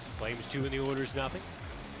 It's the Flames 2 and the Oilers nothing.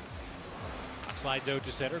 Slides out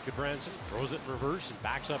to center. Goodbranson throws it in reverse and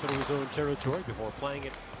backs up into his own territory before playing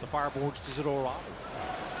it up the fireboards to Zadorov.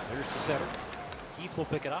 There's to center. Keith will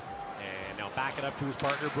pick it up and now back it up to his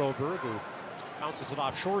partner Broberg, who bounces it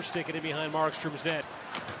off shore, sticking it behind Markstrom's net.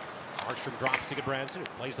 Markstrom drops to Goodbranson, who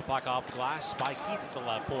plays the puck off the glass by Keith at the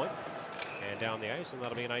left point and down the ice, and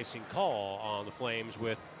that'll be an icing call on the Flames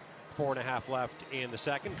with 4.5 left in the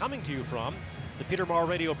second. Coming to you from the Peter Maher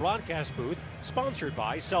Radio broadcast booth, sponsored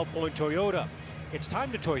by South Point Toyota. It's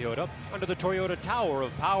time to Toyota under the Toyota Tower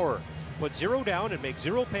of Power. Put 0 down and make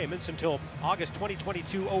 0 payments until August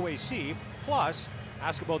 2022 OAC. Plus,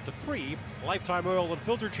 ask about the free lifetime oil and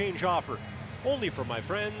filter change offer. Only for my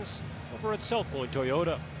friends over at South Point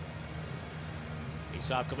Toyota.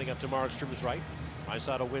 Faceoff coming up to Markstrom's right.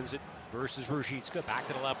 Draisaitl wins it versus Ruzicka. Back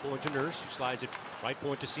to the left point to Nurse, who slides it right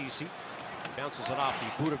point to Ceci. Bounces it off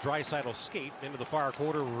the boot of Draisaitl's skate into the far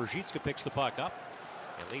corner where Ruzicka picks the puck up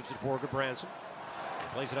and leaves it for Goodbranson.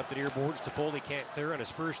 Plays it up the near boards. Toffoli can't clear on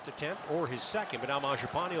his first attempt or his second, but now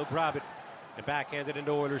Mangiapane will grab it and backhand it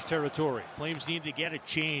into Oilers territory. Flames need to get a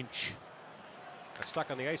change. Got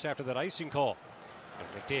stuck on the ice after that icing call. And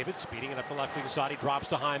McDavid speeding it up the left wing side. He drops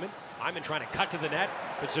to Hyman. Hyman trying to cut to the net,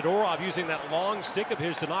 but Zadorov using that long stick of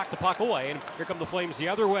his to knock the puck away. And here come the Flames the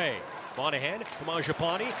other way. Monahan to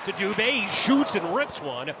Mangiapane to Dubé. He shoots and rips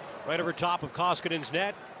one right over top of Koskinen's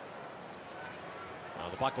net. Now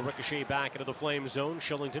the puck will ricochet back into the Flame zone.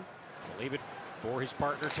 Shillington will leave it for his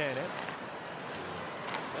partner Tanev.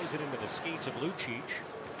 Plays it into the skates of Lucic.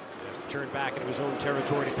 Has to turn back into his own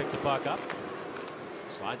territory to pick the puck up.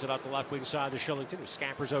 Slides it out the left wing side to Shillington, who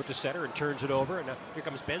scampers out to center and turns it over. And now here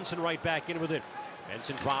comes Benson right back in with it.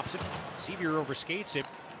 Benson drops it. Sevier overskates it.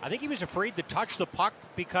 I think he was afraid to touch the puck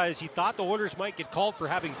because he thought the Oilers might get called for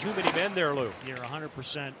having too many men there, Lou. You're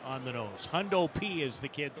 100% on the nose. Hundo P, as the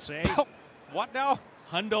kids say. What now?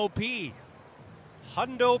 Hundo P.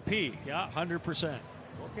 Hundo P. Yeah, 100%.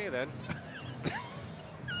 Okay, then.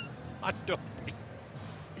 Hundo P.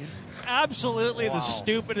 It's absolutely the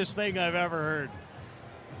stupidest thing I've ever heard.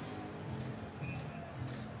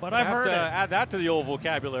 But I've heard it. Add that to the old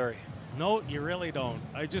vocabulary. No, you really don't.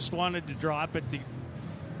 I just wanted to drop it to...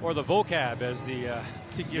 Or the vocab, as the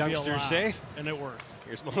to give youngsters you a laugh, say. And it worked.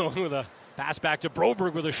 Here's Malone with a pass back to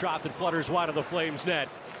Broberg with a shot that flutters wide of the Flames net.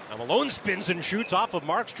 Now Malone spins and shoots off of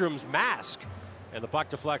Markstrom's mask. And the puck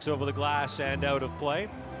deflects over the glass and out of play.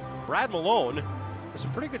 Brad Malone has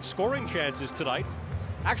some pretty good scoring chances tonight.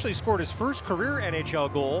 Actually scored his first career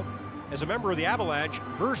NHL goal as a member of the Avalanche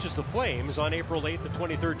versus the Flames on April 8th of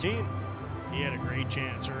 2013. He had a great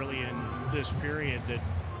chance early in this period that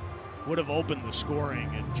would have opened the scoring,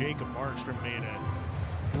 and Jacob Markstrom made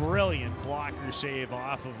a brilliant blocker save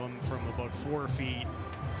off of him from about 4 feet.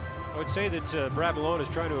 I would say that Brad Malone is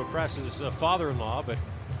trying to impress his father-in-law, but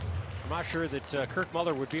I'm not sure that Kirk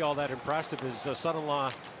Muller would be all that impressed if his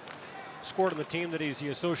son-in-law scored on the team that he's the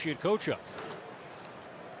associate coach of.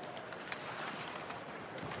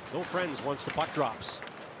 No friends once the puck drops.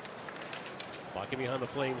 Puck in behind the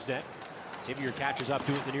Flames net. Xavier catches up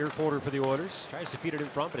to it in the near corner for the Oilers. Tries to feed it in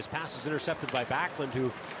front, but his pass is intercepted by Backlund,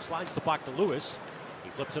 who slides the puck to Lewis. He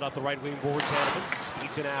flips it up the right wing boards Hanneman.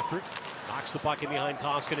 Speeds in after it. Knocks the puck in behind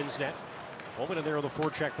Koskinen's net. Moment in there on the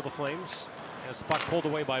forecheck for the Flames. Has the puck pulled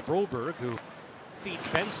away by Broberg, who feeds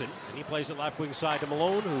Benson. And he plays it left wing side to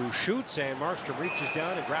Malone, who shoots. And Markstrom reaches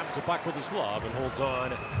down and grabs the puck with his glove and holds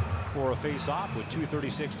on for a face-off with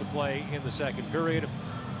 2:36 to play in the second period.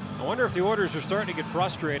 I wonder if the Oilers are starting to get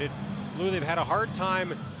frustrated. Lou, they've had a hard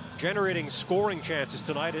time generating scoring chances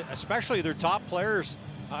tonight, especially their top players.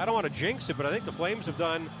 I don't want to jinx it, but I think the Flames have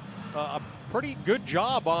done a pretty good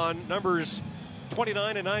job on numbers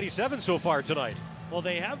 29 and 97 so far tonight. Well,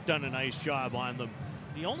 they have done a nice job on them.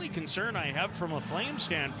 The only concern I have from a Flames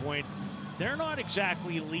standpoint, they're not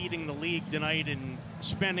exactly leading the league tonight and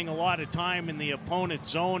spending a lot of time in the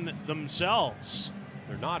opponent's zone themselves.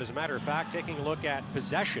 They're not. As a matter of fact, taking a look at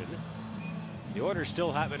possession, the Oilers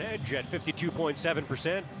still have an edge at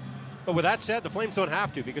 52.7%. But with that said, the Flames don't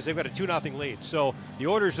have to because they've got a 2-0 lead. So the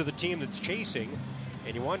Oilers are the team that's chasing.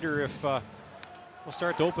 And you wonder if we'll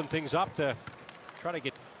start to open things up to try to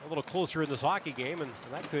get a little closer in this hockey game. And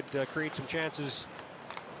that could create some chances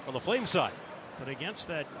on the Flames side. But against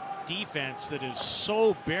that defense that is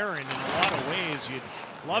so barren in a lot of ways, you'd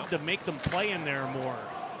love to make them play in there more.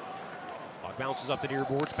 Puck bounces up the near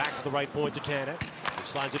boards, back to the right point to Tanev. He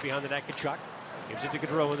slides it behind the net, Tkachuk. Gives it to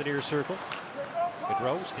Gaudreau in the near circle.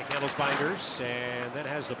 Gaudreau stick handles Binders and then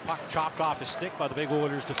has the puck chopped off his stick by the big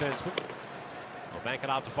Oilers defenseman. They'll bank it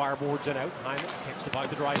out the fireboards and out. Hyman kicks the puck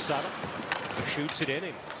to Draisaitl. He shoots it in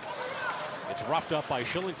and it's roughed up by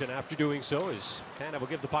Shillington after doing so as Tanev will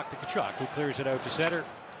give the puck to Tkachuk, who clears it out to center.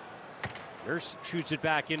 Nurse shoots it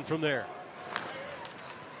back in from there.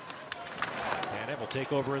 Tanev will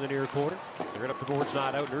take over in the near corner. Cleared up the boards,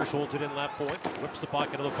 not out. Nurse holds it in left point. Whips the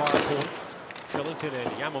puck into the far corner. Shillington and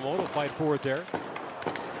Yamamoto fight for it there.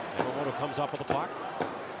 Yamamoto comes up with the puck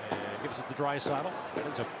and gives it to Draisaitl.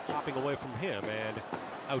 Ends up hopping away from him and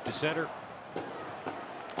out to center.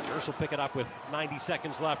 Nurse will pick it up with 90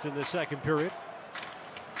 seconds left in the second period.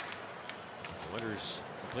 The Oilers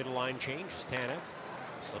complete a line change as Tanev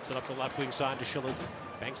slips it up the left wing side to Shillington.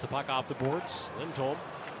 Banks the puck off the boards. Lindholm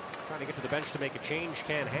trying to get to the bench to make a change.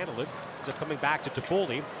 Can't handle it. Ends up coming back to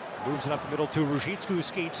Toffoli. Moves it up the middle to Ruzicka, who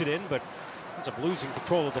skates it in, but ends up losing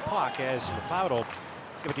control of the puck as McLeod will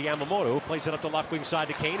give it to Yamamoto. Plays it up the left wing side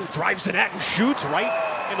to Kane, who drives the net and shoots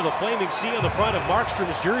right into the flaming sea on the front of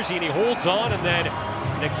Markstrom's jersey, and he holds on, and then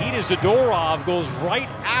Nikita Zadorov goes right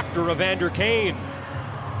after Evander Kane.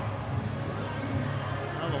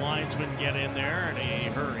 Well, the linesmen get in there in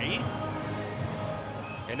a hurry.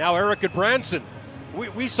 And now Eric Goodbranson.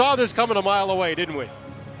 We saw this coming a mile away, didn't we?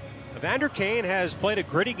 Evander Kane has played a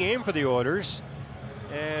gritty game for the Oilers,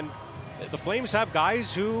 and the Flames have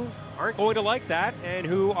guys who aren't going to like that and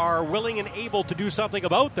who are willing and able to do something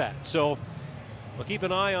about that. So we'll keep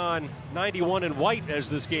an eye on 91 and white as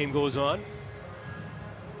this game goes on.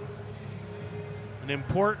 An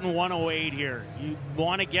important 108 here. You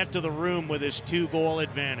want to get to the room with this 2-goal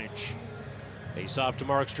advantage. Face off to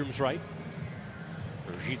Markstrom's right.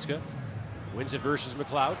 Ruzicka wins it versus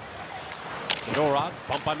McLeod. Zadorov,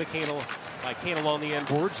 bumped by Canel on the end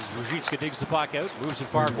boards as Ruzicka digs the puck out, moves it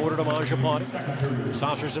far corner to Mangiapane.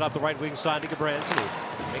 Saucers it up the right wing side to Goodbranson,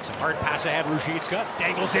 who makes a hard pass ahead. Ruzicka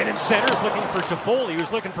dangles in and centers, looking for Toffoli,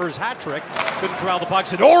 who's looking for his hat trick. Couldn't corral the puck.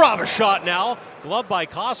 Zadorov a shot now, gloved by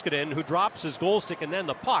Koskinen, who drops his goal stick and then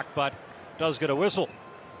the puck, but does get a whistle.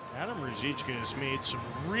 Adam Ruzicka has made some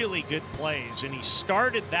really good plays, and he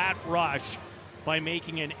started that rush by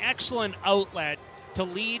making an excellent outlet to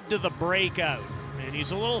lead to the breakout. And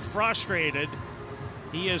he's a little frustrated.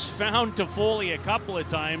 He has found Toffoli a couple of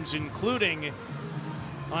times, including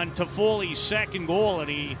on Toffoli's second goal, and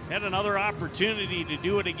he had another opportunity to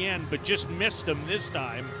do it again, but just missed him this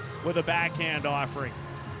time with a backhand offering.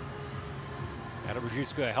 Adam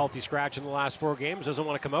Ruzicka, a healthy scratch in the last 4 games, doesn't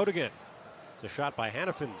want to come out again. It's a shot by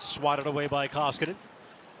Hanifin, swatted away by Koskinen.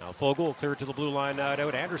 Now Fogle cleared to the blue line, out.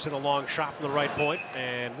 Anderson a long shot from the right point,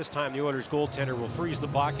 and this time the Oilers goaltender will freeze the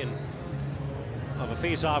puck and of a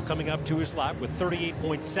face-off coming up to his left with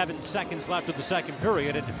 38.7 seconds left of the second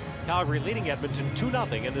period, and Calgary leading Edmonton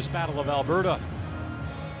 2-0 in this Battle of Alberta.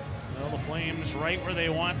 Well, the Flames right where they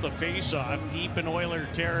want the face-off, deep in Oiler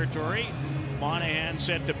territory. Monahan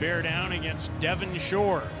set to bear down against Devon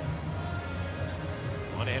Shore.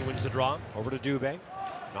 Monahan wins the draw, over to Dubé,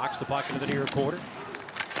 knocks the puck into the near corner.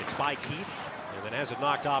 It's by Keith, and then has it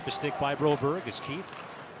knocked off his stick by Broberg as Keith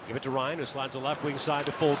give it to Ryan, who slides the left wing side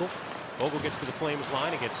to Fogle. Fogle gets to the Flames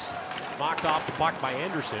line and gets knocked off the puck by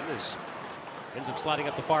Anderson as ends up sliding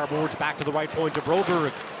up the far boards back to the right point to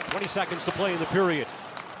Broberg. 20 seconds to play in the period.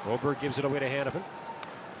 Broberg gives it away to Hanifin.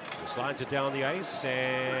 He slides it down the ice,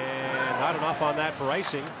 and not enough on that for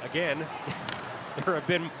icing. Again, there have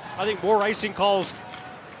been, I think, more icing calls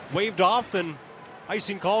waved off than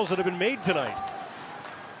icing calls that have been made tonight.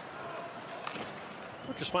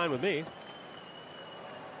 Which is fine with me.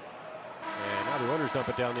 And now the Oilers dump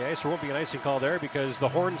it down the ice. There won't be an icing call there because the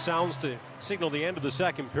horn sounds to signal the end of the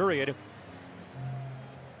second period.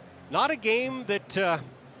 Not a game that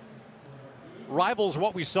rivals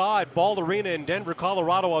what we saw at Ball Arena in Denver,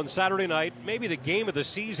 Colorado on Saturday night. Maybe the game of the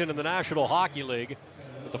season in the National Hockey League,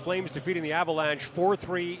 with the Flames defeating the Avalanche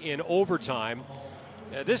 4-3 in overtime.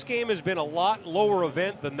 This game has been a lot lower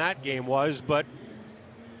event than that game was, but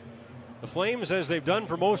the Flames, as they've done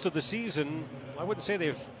for most of the season, I wouldn't say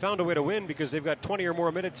they've found a way to win because they've got 20 or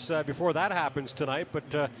more minutes before that happens tonight,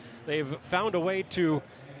 but they've found a way to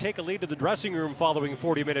take a lead to the dressing room following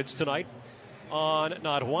 40 minutes tonight on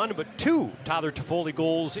not one, but two Tyler Toffoli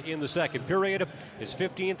goals in the second period. His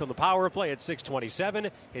 15th on the power play at 6:27,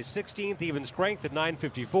 his 16th even strength at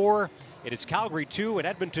 9:54. It is Calgary 2 and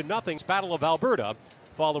Edmonton nothing. Battle of Alberta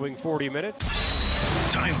following 40 minutes.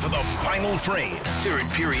 Time for the final frame. Third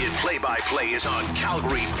period play-by-play is on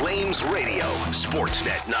Calgary Flames Radio.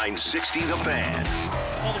 Sportsnet 960 The Fan.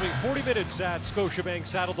 Following 40 minutes at Scotiabank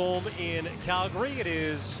Saddledome in Calgary, it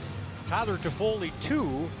is Tyler Toffoli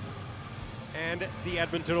 2 and the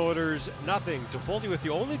Edmonton Oilers nothing. Toffoli with the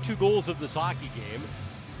only 2 goals of this hockey game,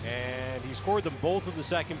 and he scored them both in the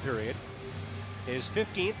second period. His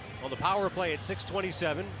 15th on the power play at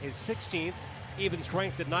 6:27, his 16th even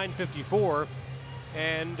strength at 9:54.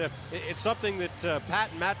 And it's something that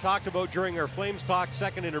Pat and Matt talked about during our Flames Talk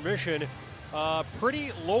second intermission.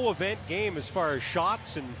 Pretty low event game as far as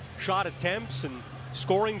shots and shot attempts and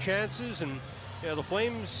scoring chances. And the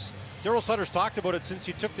Flames, Daryl Sutter's talked about it since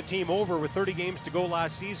he took the team over with 30 games to go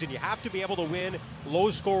last season. You have to be able to win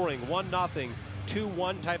low scoring, 1-0,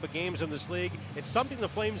 2-1 type of games in this league. It's something the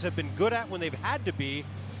Flames have been good at when they've had to be.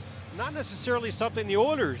 Not necessarily something the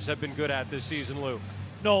Oilers have been good at this season, Lou.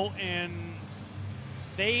 No, and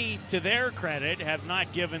they, to their credit, have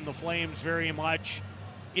not given the Flames very much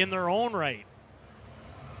in their own right.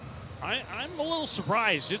 I'm a little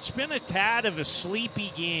surprised. It's been a tad of a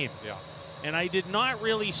sleepy game. Yeah. And I did not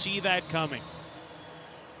really see that coming.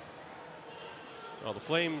 Well, the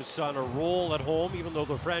Flames on a roll at home, even though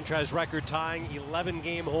the franchise record tying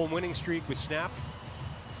 11-game home winning streak was snapped.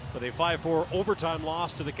 With a 5-4 overtime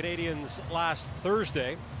loss to the Canadiens last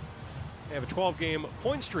Thursday. They have a 12-game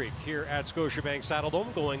point streak here at Scotiabank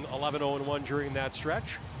Saddledome, going 11-0-1 during that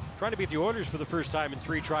stretch. Trying to beat the Oilers for the first time in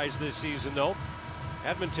 3 tries this season, though.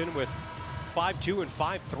 Edmonton with 5-2 and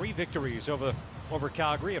 5-3 victories over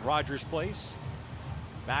Calgary at Rogers Place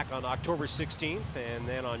back on October 16th and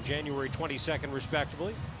then on January 22nd,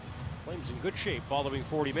 respectively. Flames in good shape following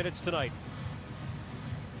 40 minutes tonight.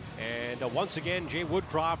 And once again, Jay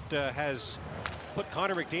Woodcroft has put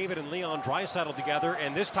Connor McDavid and Leon Draisaitl together,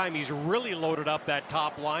 and this time he's really loaded up that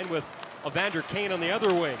top line with Evander Kane on the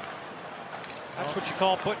other wing. That's what you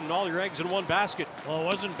call putting all your eggs in one basket. Well, it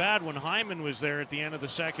wasn't bad when Hyman was there at the end of the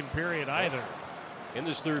second period either. In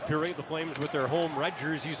this third period, the Flames with their home red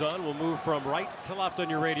jerseys on will move from right to left on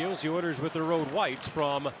your radios. The Oilers with their road whites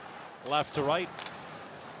from left to right.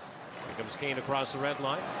 Here comes Kane across the red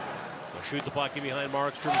line. He'll shoot the puck in behind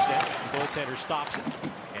Markstrom's net. The goaltender stops it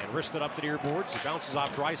and wrists it up the near boards. It bounces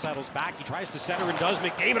off Draisaitl's back. He tries to center and does.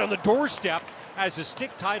 McDavid on the doorstep has his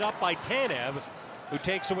stick tied up by Tanev, who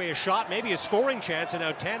takes away a shot, maybe a scoring chance, and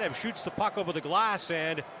now Tanev shoots the puck over the glass,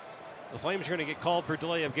 and the Flames are going to get called for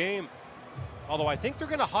delay of game. Although I think they're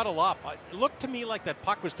going to huddle up. It looked to me like that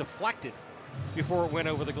puck was deflected before it went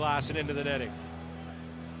over the glass and into the netting.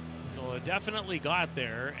 Well, it definitely got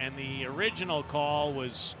there, and the original call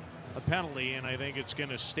was a penalty, and I think it's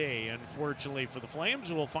going to stay. Unfortunately for the Flames,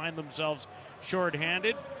 who will find themselves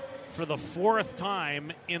shorthanded for the 4th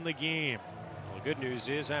time in the game. Well, the good news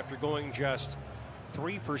is after going just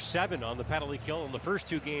 3 for 7 on the penalty kill in the first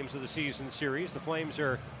 2 games of the season series, the Flames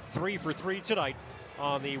are 3 for 3 tonight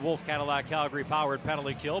on the Wolf Cadillac Calgary powered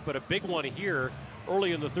penalty kill, but a big one here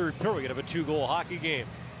early in the third period of a 2-goal hockey game.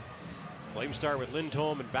 Flames start with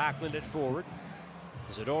Lindholm and Backlund at forward.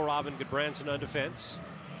 Zadorov and Goodbranson on defense.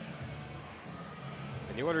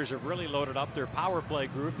 And the Oilers have really loaded up their power play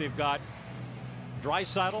group. They've got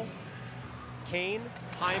Draisaitl, Kane,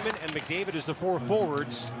 Hyman, and McDavid as the 4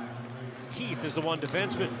 forwards. Keith is the 1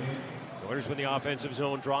 defenseman. The Oilers win the offensive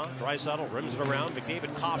zone draw. Draisaitl rims it around.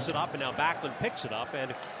 McDavid coughs it up, and now Backlund picks it up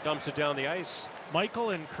and dumps it down the ice.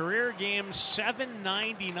 Michael, in career games,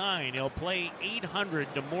 799. He'll play 800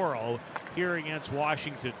 tomorrow here against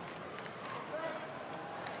Washington.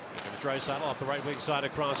 Here comes Draisaitl off the right wing side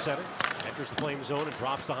across center. Enters the flame zone and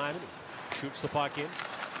drops to Hyman. Shoots the puck in.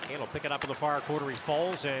 Kane will pick it up in the far corner. He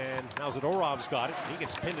falls, and now Zadorov's got it. He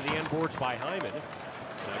gets pinned to the end boards by Hyman.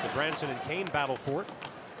 Now Branson and Kane battle for it.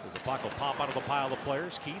 As the puck will pop out of the pile of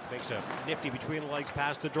players. Keith makes a nifty between the legs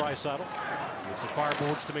pass to Draisaitl. Moves the far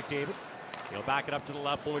boards to McDavid. He'll back it up to the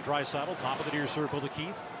left point. Draisaitl, top of the near circle to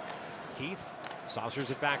Keith. Keith saucers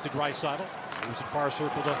it back to Draisaitl. Moves it far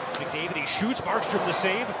circle to McDavid. He shoots. Markstrom the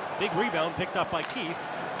save. Big rebound picked up by Keith.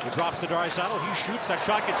 He drops to Draisaitl. He shoots. That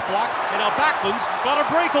shot gets blocked. And now Backlund's got a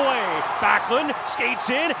breakaway. Backlund skates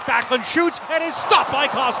in. Backlund shoots and is stopped by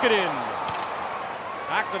Koskinen.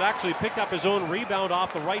 Backlund actually picked up his own rebound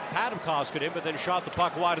off the right pad of Koskinen, but then shot the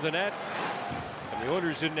puck wide of the net. And the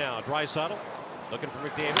Oilers in now. Draisaitl looking for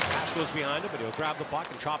McDavid. Pass goes behind him, but he'll grab the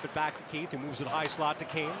puck and chop it back to Keith, who moves it high slot to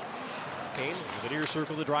Kane. Kane with the near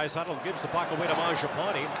circle to Draisaitl, gives the puck away to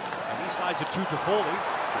Mangiapane, and he slides it to Toffoli,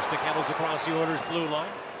 who stick handles across the Oilers' blue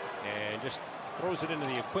line and just throws it into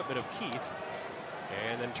the equipment of Keith,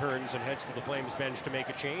 and then turns and heads to the Flames bench to make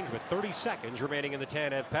a change with 30 seconds remaining in the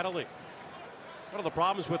Tanev penalty. One of the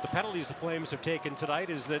problems with the penalties the Flames have taken tonight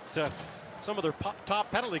is that some of their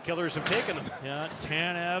top penalty killers have taken them. Yeah,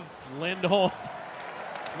 Tanev, Lindholm,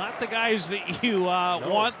 not the guys that you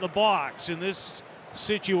want in the box in this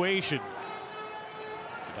situation.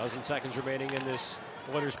 12 seconds remaining in this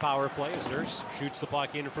Oilers power play as Nurse shoots the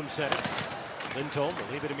puck in from center. Lindholm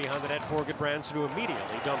will leave it in behind the net for Goodbranson, who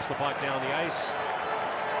immediately dumps the puck down the ice.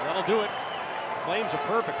 And that'll do it. Flames are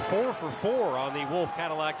perfect 4 for 4 on the Wolf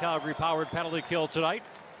Cadillac Calgary powered penalty kill tonight.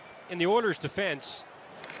 In the Oilers' defense,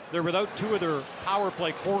 they're without two of their power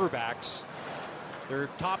play quarterbacks. Their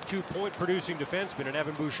top 2 point producing defensemen in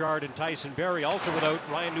Evan Bouchard and Tyson Barrie, also without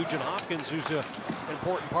Ryan Nugent-Hopkins, who's an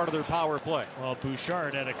important part of their power play. Well,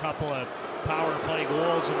 Bouchard had a couple of power play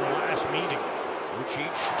goals in the last meeting.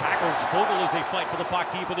 Lucic tackles Fogle as they fight for the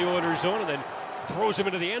puck deep in the Oilers zone and then throws him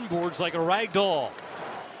into the end boards like a rag doll.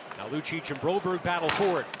 Now Lucic and Broberg battle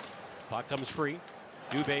for it. Puck comes free.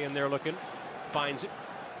 Dubé in there looking. Finds it.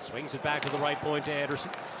 Swings it back to the right point to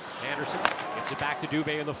Anderson. Anderson gets it back to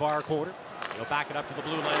Dubé in the far corner. He'll back it up to the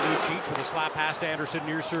blue line. Lucic with a slap pass to Anderson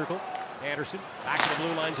near circle. Anderson back to the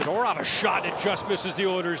blue line. Zadorov a shot and it just misses the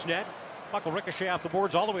Oilers net. Puck will ricochet off the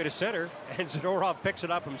boards all the way to center, and Zadorov picks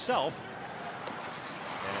it up himself.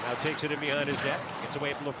 And now takes it in behind his net. Gets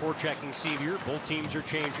away from the forechecking Sevier. Both teams are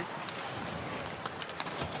changing.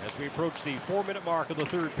 As we approach the 4-minute mark of the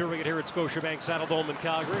third period here at Scotiabank Saddledome in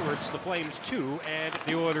Calgary, where it's the Flames 2 and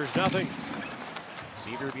the Oilers nothing.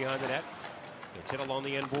 Sevier behind the net. It's hit along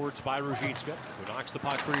the end boards by Ruzicka, who knocks the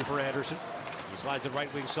puck free for Anderson. He slides it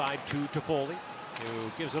right wing side to Toffoli,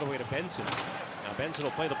 who gives it away to Benson. Now Benson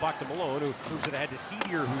will play the puck to Malone, who moves it ahead to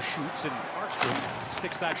Sevier, who shoots, and Markstrom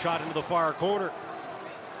sticks that shot into the far corner.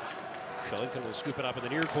 Shillington will scoop it up in the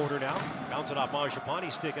near corner now. Bounce it off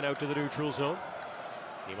Mangiapane, sticking out to the neutral zone.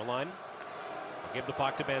 Niemelainen will give the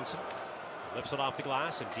puck to Benson. Lifts it off the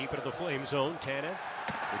glass and deep into the flame zone. Tanev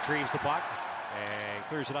retrieves the puck and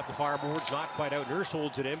clears it up the far boards. Not quite out. Nurse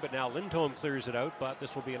holds it in, but now Lindholm clears it out. But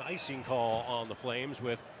this will be an icing call on the Flames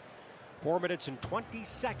with 4 minutes and 20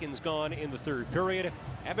 seconds gone in the third period.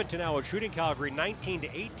 Edmonton now out shooting Calgary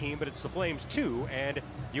 19-18, but it's the Flames 2 and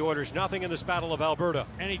the Oilers nothing in this Battle of Alberta.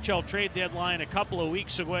 NHL trade deadline a couple of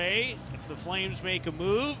weeks away. If the Flames make a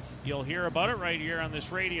move, you'll hear about it right here on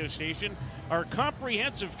this radio station. Our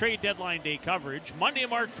comprehensive trade deadline day coverage, Monday,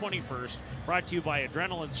 March 21st, brought to you by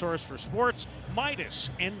Adrenaline Source for Sports,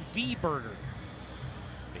 Midas, and V-Burger.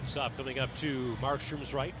 Face off coming up to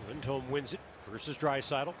Markstrom's right. Lindholm wins it versus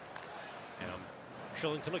Draisaitl.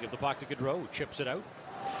 Shillington will give the puck to Gaudreau, who chips it out.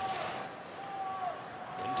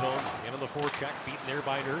 Lindholm in on the forecheck, beaten there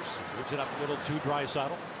by Nurse. Moves it up a little to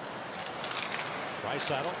Draisaitl.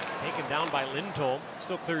 Draisaitl taken down by Lindholm,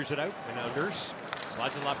 still clears it out. And now Nurse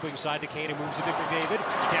slides the left wing side to Kane and moves it to McDavid.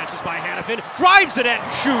 He dances by Hanifin, drives the net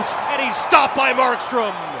and shoots, and he's stopped by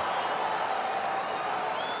Markstrom.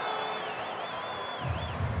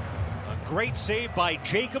 A great save by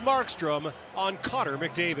Jacob Markstrom on Connor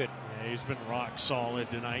McDavid. He's been rock solid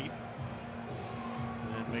tonight.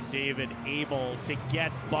 And McDavid able to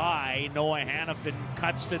get by. Noah Hanifin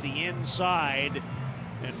cuts to the inside.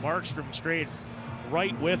 And Markstrom straight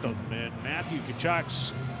right with him. And Matthew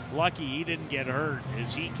Tkachuk's lucky he didn't get hurt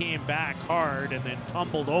as he came back hard and then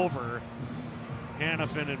tumbled over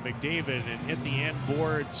Hanifin and McDavid and hit the end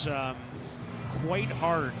boards quite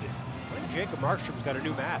hard. think Jacob Markstrom's got a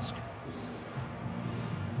new mask.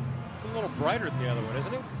 It's a little brighter than the other one,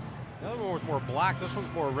 isn't it? The other one was more black. This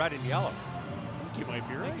one's more red and yellow. I think you might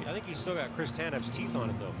be right. I think he's still got Chris Tanev's teeth on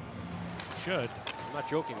it, though. Should. I'm not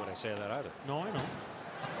joking when I say that either. No, I know.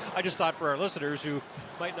 I just thought for our listeners who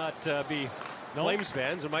might not be Flames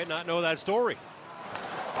fans and might not know that story.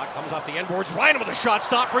 Puck comes off the end boards. Ryan with a shot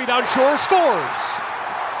stop. Rebound. Shore scores.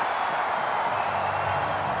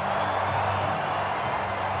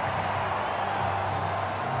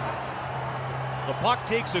 The puck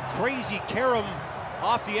takes a crazy carom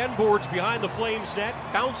off the end boards behind the Flames net.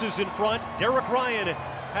 Bounces in front. Derek Ryan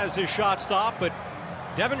has his shot stop, but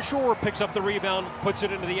Devon Shore picks up the rebound, puts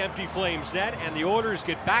it into the empty Flames net, and the Oilers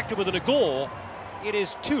get back to within a goal. It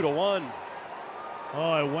is 2-1.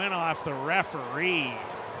 Oh, it went off the referee.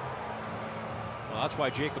 Well, that's why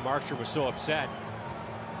Jacob Markstrom was so upset.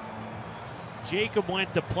 Jacob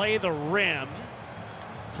went to play the rim.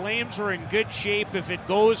 Flames were in good shape if it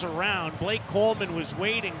goes around. Blake Coleman was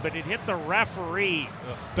waiting, but it hit the referee.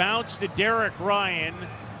 Bounced to Derek Ryan.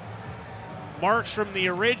 Markstrom, the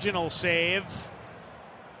original save.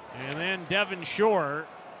 And then Devon Shore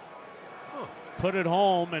put it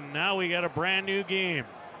home, and now we got a brand new game.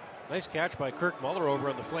 Nice catch by Kirk Muller over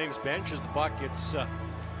on the Flames bench as the puck gets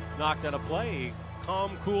knocked out of play. He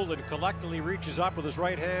calm, cool, and collectedly reaches up with his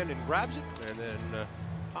right hand and grabs it, and then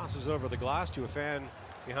tosses over the glass to a fan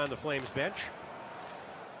behind the Flames bench.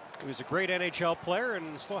 He was a great NHL player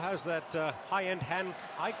and still has that high-end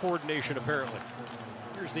hand-eye coordination, apparently.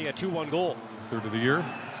 Here's the 2-1 goal. His third of the year.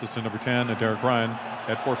 Assistant number 10, Derek Ryan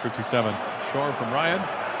at 4:57. Shore from Ryan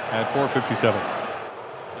at 4:57.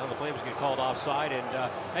 Now the Flames get called offside,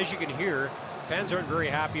 and as you can hear, fans aren't very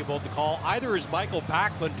happy about the call. Either is Michael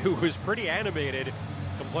Backlund, who was pretty animated,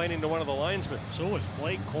 complaining to one of the linesmen. So was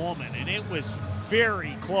Blake Coleman, and it was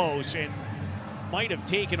very close and might have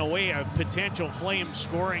taken away a potential Flames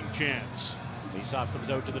scoring chance. Faceoff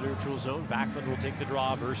comes out to the neutral zone. Backlund will take the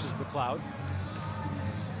draw versus McLeod.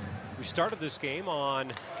 We started this game on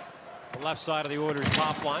the left side of the Oilers'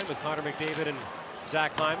 top line with Connor McDavid and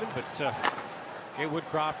Zach Hyman, but Jay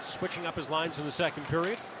Woodcroft switching up his lines in the second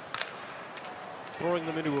period, throwing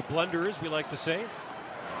them into a blunder, as we like to say.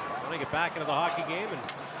 Want to get back into the hockey game, and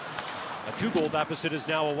a 2-goal deficit is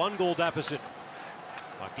now a 1-goal deficit.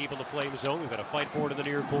 Puck deep in the Flame zone. We've got to fight for it in the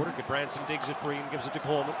near quarter. Goodbranson digs it free and gives it to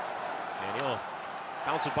Coleman, and he'll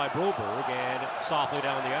bounce it by Broberg and softly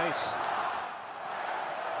down the ice.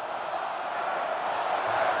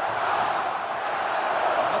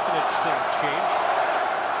 Interesting change.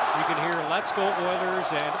 You can hear "Let's go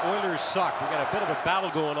Oilers" and "Oilers suck." We got a bit of a battle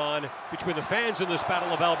going on between the fans in this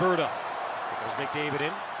Battle of Alberta. There's McDavid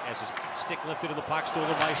in, has his stick lifted and the puck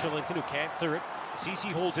stolen by Shillington, who can't clear it. Ceci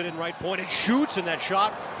holds it in right point and shoots, and that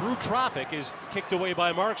shot through traffic is kicked away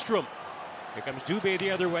by Markstrom. Here comes Dubé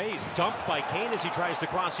the other way. He's dumped by Kane as he tries to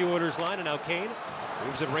cross the Oilers line, and now Kane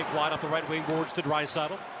moves it rink wide up the right wing boards to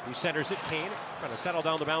Draisaitl, who centers it. Kane trying to settle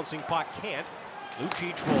down the bouncing puck, can't.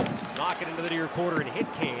 Lucic will knock it into the near quarter and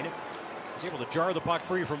hit Kane. He's able to jar the puck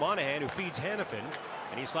free from Monahan, who feeds Hanifin,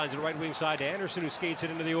 and he slides it right wing side to Anderson, who skates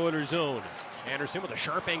it into the Oilers zone. Anderson with a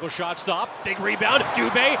sharp angle shot stop. Big rebound.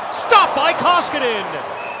 Dubé stopped by Koskinen,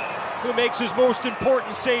 who makes his most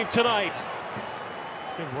important save tonight.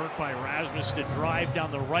 Good work by Rasmus to drive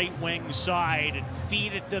down the right wing side and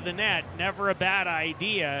feed it to the net. Never a bad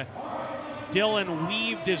idea. Dylan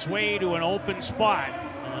weaved his way to an open spot,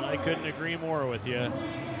 and I couldn't agree more with you.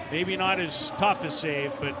 Maybe not as tough a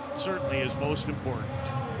save, but certainly is most important.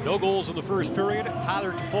 No goals in the first period.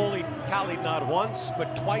 Tyler Toffoli tallied not once,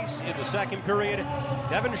 but twice in the second period.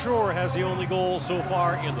 Devon Shore has the only goal so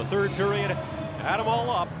far in the third period. Add them all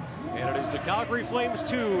up, and it is the Calgary Flames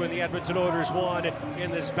 2 and the Edmonton Oilers 1 in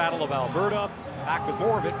this Battle of Alberta. Back with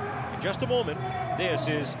more of it in just a moment. This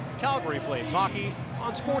is Calgary Flames Hockey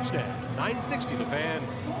on Sportsnet 960 The Fan.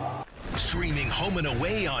 Streaming home and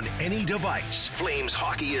away on any device. Flames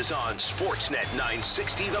Hockey is on Sportsnet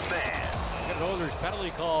 960 The Fan. An Oilers penalty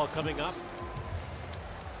call coming up.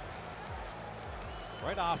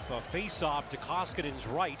 Right off a face-off to Koskinen's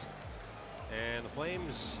right. And the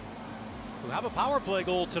Flames, who have a power play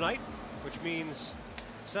goal tonight, which means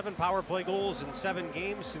 7 power play goals in 7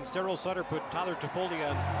 games since Darryl Sutter put Tyler Toffoli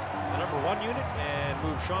on the number 1 unit and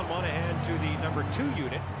moved Sean Monahan to the number 2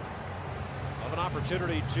 unit. Have an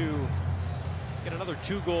opportunity to get another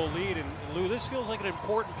 2-goal lead, and Lou, this feels like an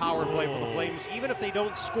important power play for the Flames. Even if they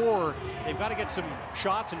don't score, they've got to get some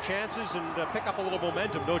shots and chances and pick up a little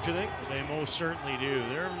momentum, don't you think? They most certainly do.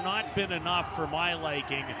 There have not been enough, for my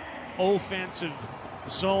liking, offensive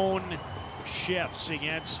zone shifts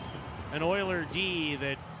against an Oiler D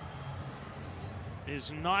that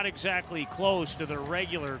is not exactly close to the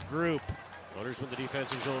regular group. Oilers win the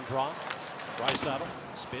defensive zone draw. Draisaitl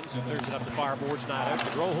spins and clears it up the far boards, not out.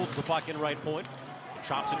 Gaudreau holds the puck in right point.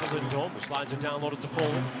 Chops it to Lindholm, who slides it down low to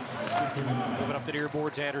Foley. Moving up the near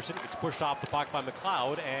boards, Anderson gets pushed off the puck by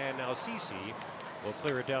McLeod, and now Ceci will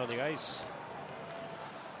clear it down the ice.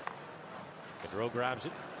 Gaudreau grabs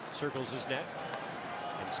it, circles his net,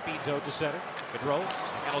 and speeds out to center. Gaudreau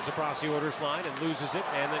handles across the Oilers line and loses it,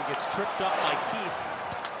 and then gets tripped up by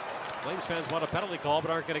Keith. Flames fans want a penalty call, but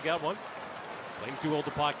aren't going to get one. Flames do hold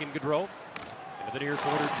the puck in Gaudreau. Into the near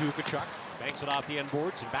corner to Tkachuk. Banks it off the end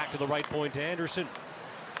boards and back to the right point to Anderson.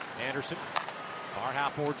 Anderson, far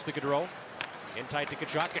half boards to Gaudreau. In tight to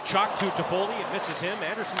Tkachuk. Tkachuk to Toffoli. It misses him.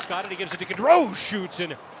 Anderson's got it. He gives it to Gaudreau. Shoots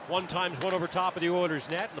and one over top of the Oilers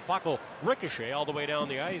net. And the puck will ricochet all the way down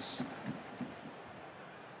the ice.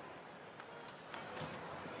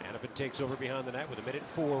 Hanifin takes over behind the net with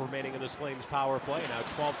 1:04 remaining in this Flames power play. Now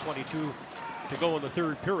 12:22 to go in the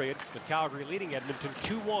third period, with Calgary leading Edmonton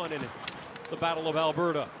 2-1 in the Battle of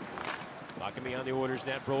Alberta. Knocking me on the Oilers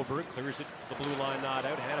net. Broberg clears it. The blue line not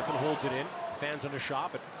out. Hanifin holds it in. Fans on the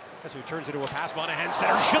shot, but as he turns it into a pass. Monahan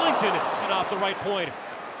center. Shillington and off the right point.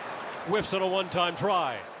 Whiffs on a one-time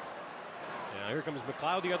try. Now here comes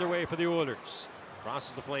McLeod the other way for the Oilers.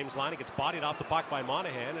 Crosses the Flames line. It gets bodied off the puck by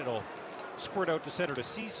Monahan. It'll squirt out to center to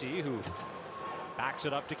Ceci, who backs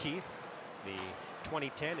it up to Keith, the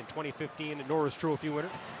 2010 and 2015 Norris Trophy winner.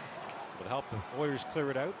 Will help the Oilers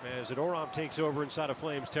clear it out as Zadorov takes over inside of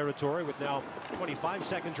Flames territory with now 25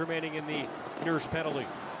 seconds remaining in the Nurse penalty.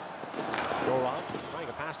 Zadorov trying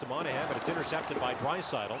to pass to Monahan, but it's intercepted by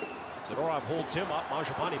Draisaitl. Zadorov holds him up.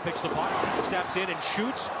 Mangiapane picks the puck, steps in and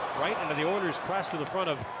shoots right into the Oilers' crest to the front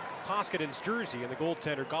of Koskinen jersey, and the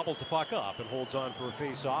goaltender gobbles the puck up and holds on for a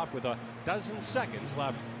face-off with a dozen seconds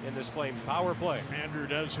left in this Flames power play. Andrew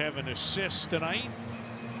does have an assist tonight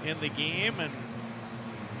in the game, and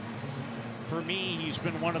for me, he's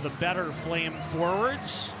been one of the better Flame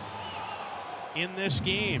forwards in this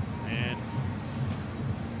game. And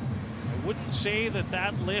I wouldn't say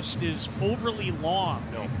that list is overly long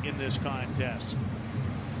in this contest.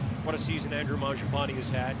 What a season Andrew Mangiapane has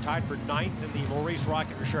had. Tied for 9th in the Maurice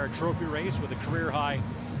Rocket Richard Trophy race with a career-high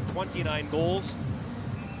 29 goals.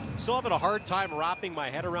 Still having a hard time wrapping my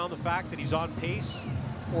head around the fact that he's on pace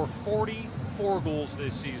for 44 goals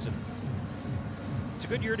this season. It's a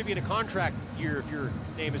good year to be in a contract year if your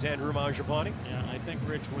name is Andrew Mangiapane. Yeah, I think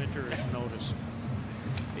Rich Winter has noticed.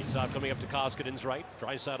 He's coming up to Koskinen's right.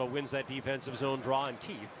 Draisaitl wins that defensive zone draw, and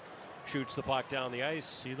Keith shoots the puck down the ice.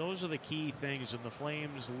 See, those are the key things, and the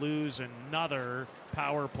Flames lose another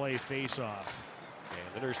power play face-off.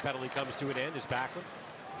 And the Nurse penalty comes to an end as Backlund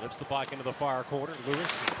lifts the puck into the far corner.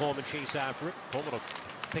 Lewis and Coleman chase after it. Coleman will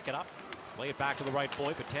pick it up, play it back to the right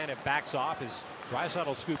point, but Tanev backs off as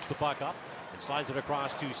Draisaitl scoops the puck up and slides it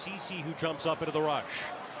across to Ceci, who jumps up into the rush.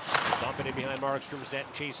 Dump it in behind Markstrom's net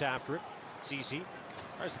and chase after it. Ceci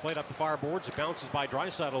tries to play it up the far boards. It bounces by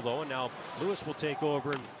Draisaitl, though, and now Lewis will take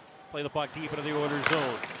over and play the puck deep into the Oilers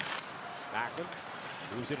zone. Backlund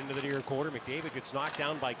moves it into the near corner. McDavid gets knocked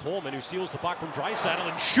down by Coleman, who steals the puck from Draisaitl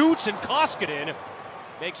and shoots, and Koskinen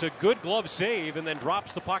makes a good glove save and then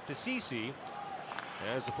drops the puck to Ceci.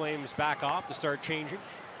 As the Flames back off to start changing,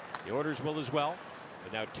 the Oilers will as well.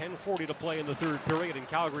 But now 10:40 to play in the third period, and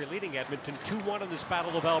Calgary leading Edmonton 2-1 in this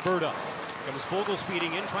Battle of Alberta. Comes Foegele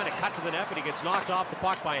speeding in, trying to cut to the net, but he gets knocked off the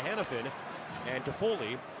puck by Hanifin. And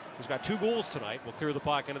Toffoli, who's got 2 goals tonight, will clear the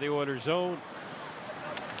puck into the Oilers zone.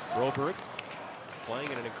 Broberg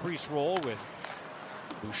playing in an increased role with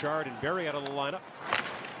Bouchard and Barry out of the lineup.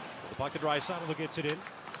 The puck to Draisaitl, who gets it in.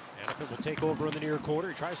 Hanifin will take over in the near corner.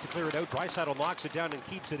 He tries to clear it out. Draisaitl knocks it down and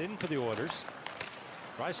keeps it in for the Oilers.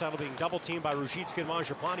 Draisaitl being double-teamed by Ruzicka and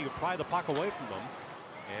Mangiapane, who pry the puck away from them.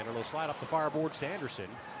 And it'll slide up the far boards to Anderson,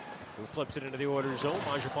 who flips it into the Oilers zone.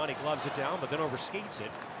 Mangiapane gloves it down, but then overskates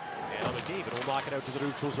it. And McDavid will knock it out to the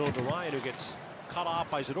neutral zone to Ryan, who gets cut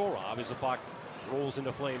off by Zadorov as the puck rolls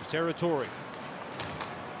into Flames territory.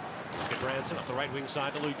 Branson up the right wing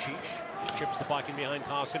side to Lucic. Chips the puck in behind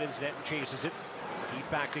Koskinen's net and chases it.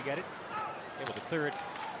 Keith back to get it. Able to clear it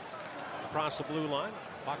across the blue line.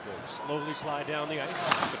 Puck will slowly slide down the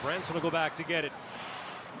ice. But Branson will go back to get it.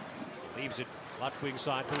 Leaves it left wing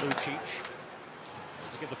side to Lucic.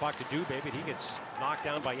 To give the puck to Dubé, but he gets knocked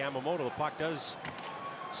down by Yamamoto. The puck does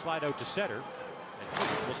slide out to center, and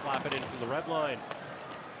Keith will slap it in from the red line.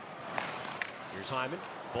 Here's Hyman.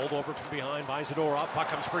 Bowled over from behind by Zadorov. Puck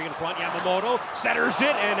comes free in front. Yamamoto centers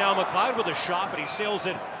it, and now McLeod with a shot, but he sails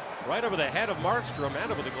it right over the head of Markstrom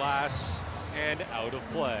and over the glass and out of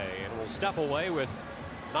play. And we'll step away with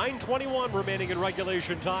 9:21 remaining in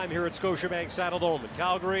regulation time here at Scotiabank Saddledome in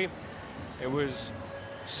Calgary. It was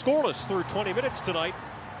scoreless through 20 minutes tonight.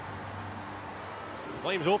 The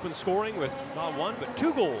Flames open scoring with not one but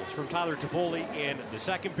 2 goals from Tyler Toffoli in the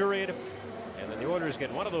second period. And then the Oilers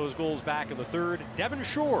get one of those goals back in the third. Devon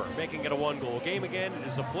Shore making it a 1-goal game again. It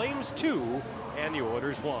is the Flames 2 and the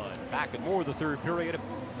Oilers 1. Back in more of the third period.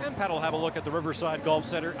 And Pat will have a look at the Riverside Golf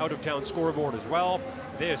Center out-of-town scoreboard as well.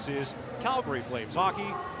 This is Calgary Flames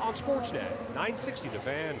hockey on Sportsnet 960 The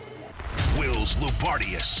Fan. Wills,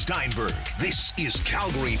 Loubardias, Steinberg. This is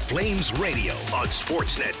Calgary Flames Radio on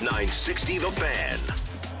Sportsnet 960 The Fan.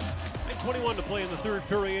 9:21 to play in the third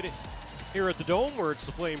period here at the Dome, where it's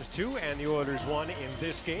the Flames 2 and the Oilers 1 in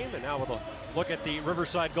this game. And now we'll look at the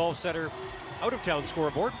Riverside Golf Center out-of-town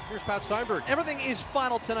scoreboard. Here's Pat Steinberg. Everything is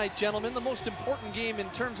final tonight, gentlemen. The most important game in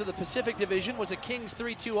terms of the Pacific Division was a Kings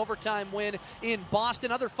 3-2 overtime win in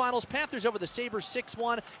Boston. Other finals, Panthers over the Sabres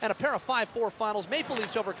 6-1, and a pair of 5-4 finals, Maple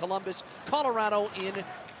Leafs over Columbus, Colorado in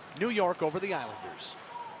New York over the Islanders.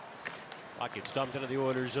 Puck gets dumped into the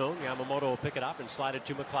Oilers zone. Yamamoto will pick it up and slide it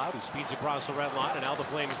to McLeod, who speeds across the red line, and now the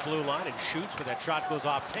Flames blue line and shoots, but that shot goes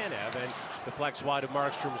off Tanev and deflects wide of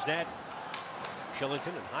Markstrom's net.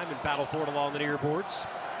 Shillington and Hyman battle for it along the near boards.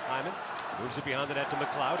 Hyman moves it behind the net to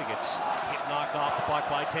McLeod. He gets knocked off the puck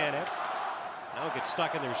by Tanev. Now gets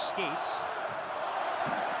stuck in their skates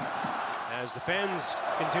as the fans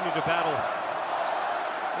continue to battle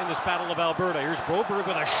in this Battle of Alberta. Here's Broberg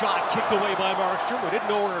with a shot kicked away by Markstrom. We didn't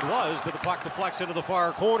know where it was, but the puck deflects into the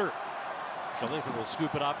far corner. Shillington will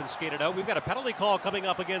scoop it up and skate it out. We've got a penalty call coming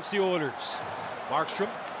up against the Oilers. Markstrom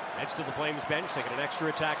next to the Flames bench, taking an extra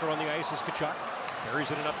attacker on the ice is Tkachuk.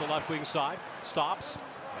 Carries it up the left wing side, stops,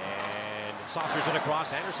 and saucers it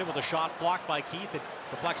across. Anderson with a shot blocked by Keith. It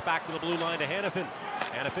deflects back to the blue line to Hanifin.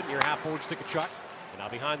 Hanifin near half boards to Tkachuk. And now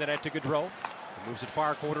behind the net to Gaudreau. He moves it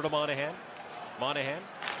far corner to Monahan. Monahan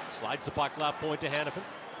slides the puck left point to Hanifin.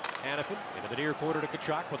 Hanifin into the near quarter to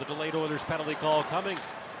Tkachuk with a delayed Oilers penalty call coming.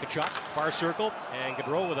 Tkachuk, far circle, and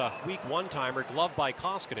Gaudreau with a weak one-timer gloved by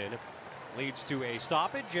Koskinen. Leads to a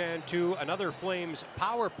stoppage and to another Flames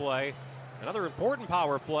power play. Another important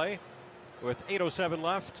power play with 8:07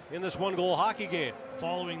 left in this 1-goal hockey game.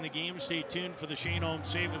 Following the game, stay tuned for the Shane Holmes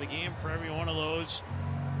save of the game for every one of those.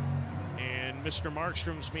 And Mr.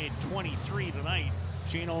 Markstrom's made 23 tonight.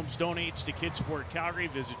 Shane Holmes donates to Kidsport Calgary.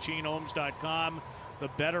 Visit ShaneHolmes.com. The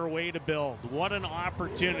better way to build. What an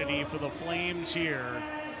opportunity for the Flames here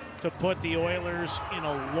to put the Oilers in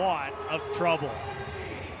a lot of trouble.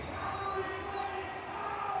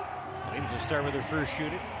 Flames will start with their first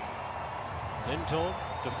unit. Lindholm,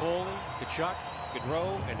 Toffoli, Tkachuk,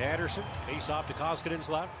 Gaudreau, and Anderson face off to Koskinen's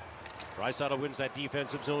left. Draisaitl wins that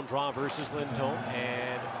defensive zone draw versus Lindholm,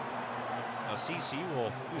 and CC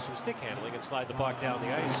will do some stick handling and slide the puck down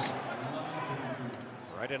the ice.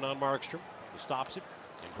 Right in on Markstrom, who stops it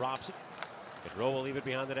and drops it. Gaudreau will leave it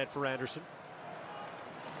behind the net for Anderson.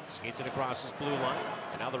 Skates it across his blue line,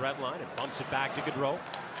 and now the red line, and bumps it back to Gaudreau.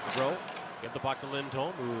 Gaudreau give the puck to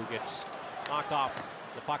Lindholm, who gets knocked off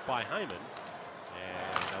the puck by Hyman.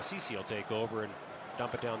 And now CC will take over and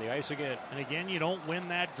dump it down the ice again. And again, you don't win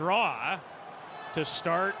that draw to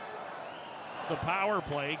start the power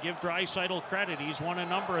play. Give Draisaitl credit. He's won a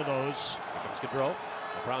number of those. Here comes Gaudreau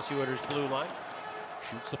across the Oilers' blue line.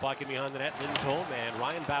 Shoots the puck in behind the net. Lindholm and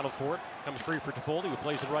Ryan battle for it. Comes free for Toffoli, who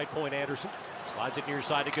plays it right point. Anderson slides it near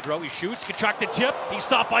side to Gaudreau. He shoots. Tkachuk the tip. He's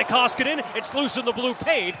stopped by Koskinen. It's loose in the blue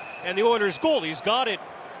paint, and the Oilers' goalie's got it.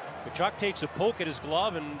 Tkachuk takes a poke at his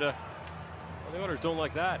glove, and the Oilers don't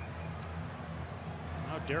like that.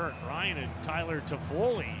 Now Derek Ryan and Tyler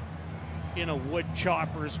Toffoli in a wood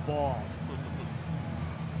chopper's ball.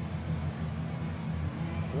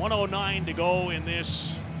 1:09 to go in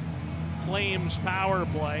this Flames power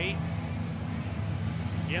play.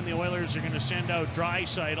 Again, the Oilers are going to send out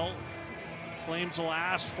Draisaitl. Flames will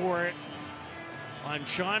ask for it on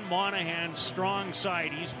Sean Monahan's strong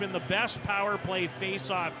side. He's been the best power play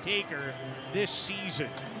face-off taker this season.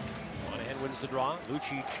 Monahan wins the draw.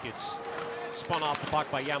 Lucic gets spun off the puck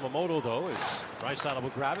by Yamamoto, though, as Draisaitl will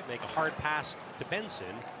grab it, make a hard pass to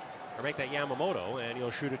Benson, or make that Yamamoto, and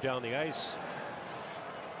he'll shoot it down the ice.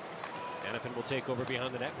 Hanifin will take over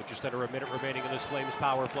behind the net with just under a minute remaining in this Flames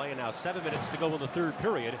power play, and now 7 minutes to go in the third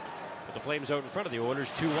period. With the Flames out in front of the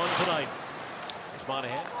Oilers, 2-1 tonight. There's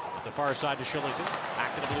Monahan at the far side to Shillington.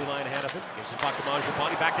 Back to the blue line, Hanifin. Gives the puck to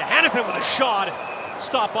Mangiapane. Back to Hanifin with a shot.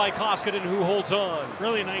 Stopped by Koskinen, who holds on.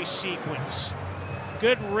 Really nice sequence.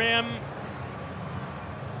 Good rim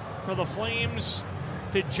for the Flames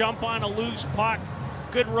to jump on a loose puck.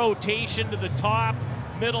 Good rotation to the top.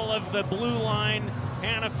 middle of the blue line.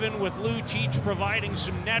 Hanifin with Lucic providing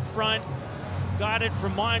some net front. Got it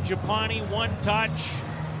from Mangiapane, one touch.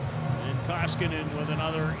 And Koskinen with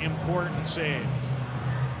another important save.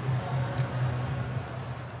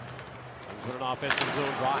 With an offensive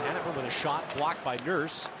zone draw. Hanifin with a shot blocked by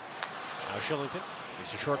Nurse. Now Shillington.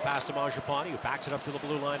 It's a short pass to Mangiapane, who backs it up to the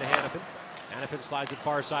blue line to Hanifin. Hanifin slides it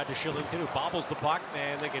far side to Shillington, who bobbles the puck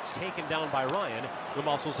and then gets taken down by Ryan, who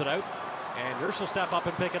muscles it out. And Nurse will step up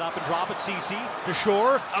and pick it up and drop it. CC to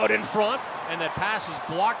Shore, out in front. And that pass is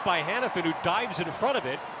blocked by Hanifin, who dives in front of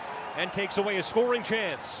it and takes away a scoring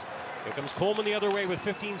chance. Here comes Coleman the other way with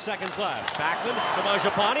 15 seconds left. Backlund to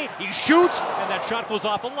Mangiapane. He shoots, and that shot goes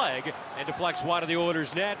off a leg and deflects wide of the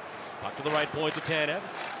Oilers' net. Puck to the right point to Tanev.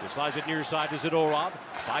 He slides it near side to Zadorov.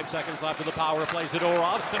 5 seconds left in the power play.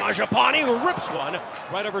 Zadorov to Mangiapane, who rips one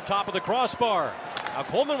right over top of the crossbar. Now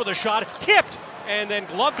Coleman with a shot, tipped, and then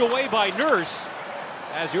gloved away by Nurse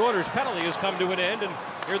as the Oilers' penalty has come to an end, and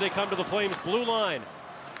here they come to the Flames' blue line.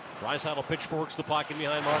 Draisaitl pitchforks the puck in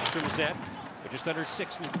behind Markstrom's net. With just under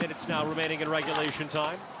 6 minutes now remaining in regulation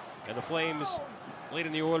time, and the Flames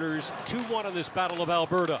leading the Oilers 2-1 in this Battle of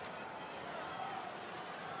Alberta.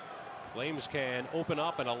 Flames can open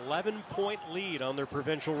up an 11-point lead on their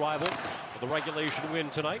provincial rival with a regulation win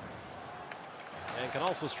tonight, and can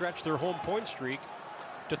also stretch their home point streak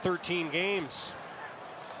to 13 games.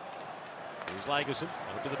 Here's Lagesson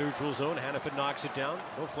out to the neutral zone. Hanifin knocks it down.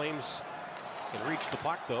 No Flames can reach the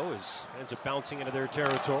puck though, as it ends up bouncing into their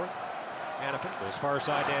territory. Hanifin goes far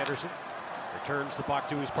side to Anderson. Returns the puck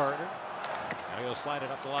to his partner. Now he'll slide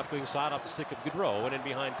it up the left wing side off the stick of Gaudreau and in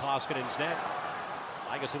behind Koskinen's net.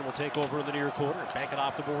 Lagesson will take over in the near quarter and bank it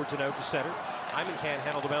off the boards and out to center. Hyman can't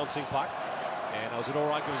handle the bouncing puck. And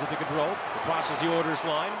Zadorov gives it to Gaudreau. He crosses the Oilers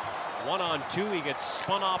line. 1-on-2. He gets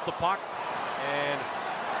spun off the puck and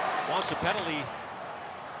wants a penalty.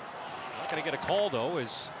 Not going to get a call though,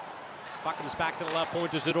 as puck comes back to the left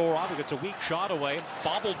point to Zadorov, who gets a weak shot away,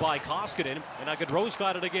 bobbled by Koskinen, and now Gaudreau's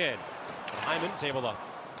got it again. And Hyman's able to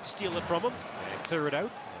steal it from him and clear it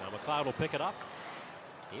out. And now McLeod will pick it up.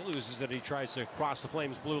 He loses it. He tries to cross the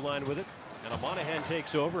Flames blue line with it. And Monahan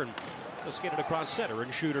takes over and he'll skate it across center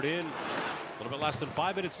and shoot it in. A little bit less than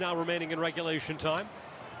 5 minutes now remaining in regulation time.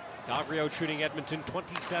 Calgary out shooting Edmonton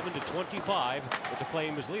 27-25, with the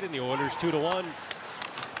Flames leading the Oilers 2-1.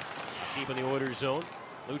 Deep in the Oilers zone.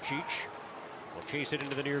 Lucic will chase it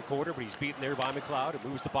into the near quarter, but he's beaten there by McLeod. It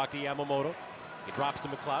moves the puck to Yamamoto. He drops to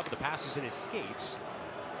McLeod, but the pass is in his skates.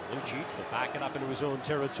 Lucic will back it up into his own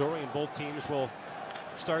territory, and both teams will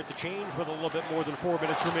start the change with a little bit more than 4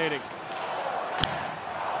 minutes remaining.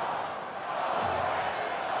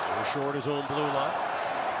 Short his own blue line.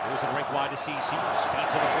 Moves it rink wide to CC.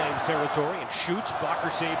 Speeds in the Flames territory and shoots. Blocker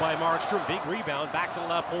save by Markstrom. Big rebound back to the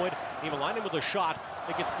left point. Even lined him with a shot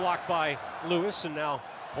that gets blocked by Lewis, and now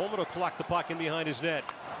Coleman will collect the puck in behind his net.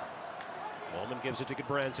 Coleman gives it to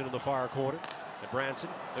Branson in the far corner. And Branson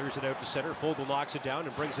clears it out to center. Fogle knocks it down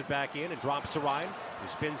and brings it back in and drops to Ryan, who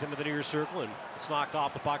spins into the near circle, and it's knocked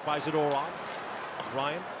off the puck by Zadorov.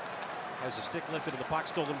 Ryan has the stick lifted and the puck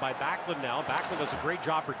stolen by Backlund now. Backlund does a great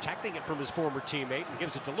job protecting it from his former teammate and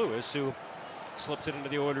gives it to Lewis, who slips it into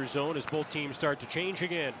the Oilers zone as both teams start to change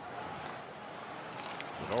again.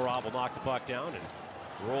 Zadorov will knock the puck down and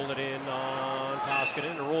roll it in on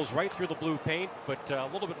Koskinen. It rolls right through the blue paint, but a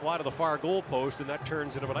little bit wide of the far goal post, and that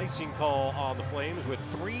turns into an icing call on the Flames with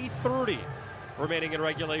 3:30 remaining in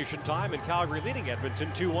regulation time, and Calgary leading Edmonton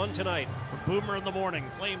 2-1 tonight. From Boomer in the Morning,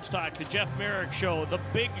 Flames Talk, the Jeff Merrick Show, the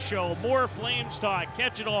Big Show, more Flames Talk.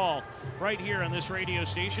 Catch it all right here on this radio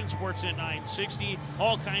station, Sportsnet 960.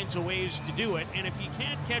 All kinds of ways to do it, and if you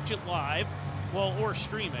can't catch it live, well, or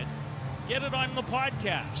stream it, get it on the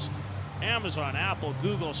podcast. Amazon, Apple,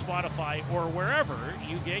 Google, Spotify, or wherever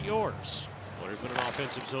you get yours. Well, there's been an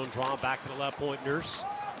offensive zone draw back to the left point. Nurse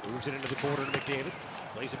moves it into the corner to McDavid.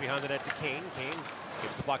 Plays it behind the net to Kane. Kane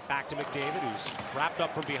gives the puck back to McDavid, who's wrapped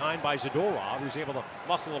up from behind by Zadorov, who's able to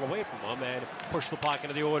muscle it away from him and push the puck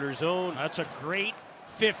into the Oilers zone. That's a great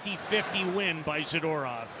 50-50 win by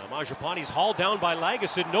Zadorov. Now Mangiapane's hauled down by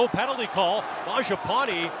Lagesson. No penalty call.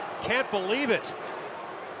 Mangiapane can't believe it.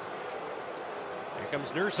 Here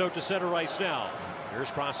comes Nurse out to center ice now. Nurse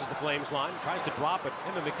crosses the Flames line, tries to drop it.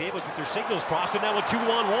 Him and McDavid with their signals crossed, and now a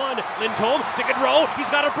 2-on-1. Lindholm to Gaudreau. He's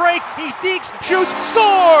got a break. He deeks, shoots, scores!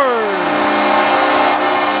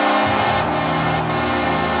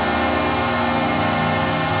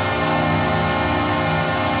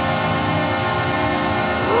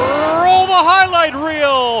 Roll the highlight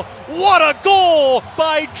reel. What a goal goal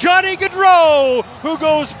by Johnny Gaudreau, who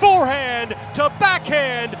goes forehand to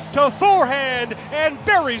backhand to forehand and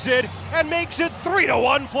buries it and makes it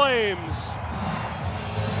 3-1 Flames.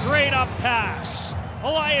 Great up pass.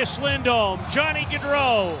 Elias Lindholm, Johnny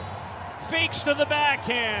Gaudreau fakes to the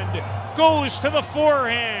backhand, goes to the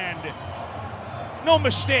forehand. No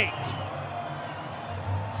mistake.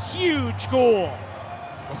 Huge goal.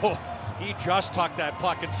 Oh, he just tucked that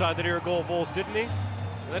puck inside the near goal post, didn't he?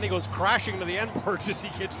 And then he goes crashing to the end boards as he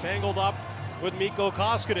gets tangled up with Mikko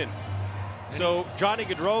Koskinen. So Johnny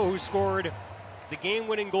Gaudreau, who scored the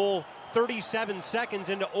game-winning goal 37 seconds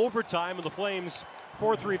into overtime of the Flames'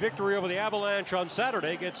 4-3 victory over the Avalanche on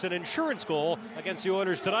Saturday, gets an insurance goal against the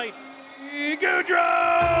Oilers tonight. Gaudreau!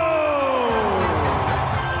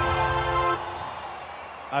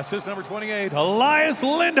 Assist number 28, Elias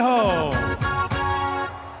Lindholm.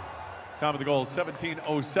 Time of the goal,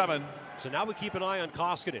 17:07. So now we keep an eye on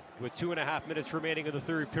Koskinen with 2.5 minutes remaining in the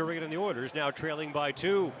third period, and the Oilers now trailing by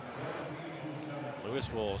 2.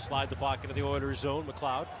 Lewis will slide the puck into the Oilers zone.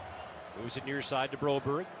 McLeod moves it near side to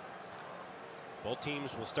Broberg. Both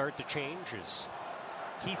teams will start to change as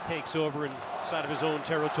Keith takes over inside of his own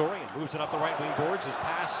territory and moves it up the right wing boards. His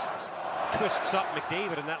pass twists up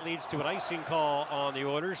McDavid, and that leads to an icing call on the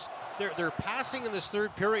Oilers. Their passing in this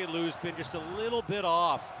third period, Lou's been just a little bit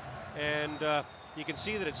off, and you can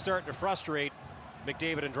see that it's starting to frustrate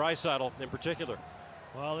McDavid and Draisaitl in particular.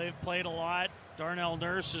 Well, they've played a lot. Darnell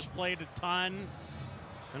Nurse has played a ton.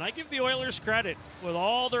 And I give the Oilers credit. With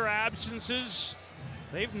all their absences,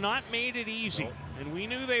 they've not made it easy. No. And we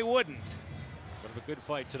knew they wouldn't. But a good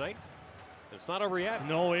fight tonight. It's not over yet.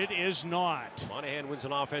 No, it is not. Monahan wins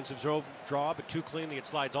an offensive draw, but too cleanly it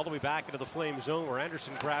slides all the way back into the Flame zone where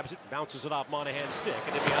Anderson grabs it, bounces it off Monahan's stick,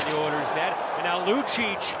 and then behind the Oilers net. And now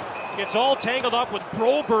Lucic gets all tangled up with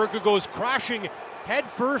Broberg, who goes crashing head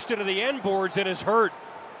first into the end boards and is hurt.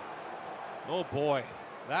 Oh boy,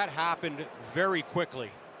 that happened very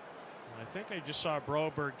quickly. I think I just saw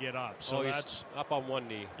Broberg get up, so that's up on one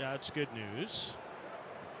knee. That's good news.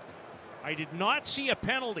 I did not see a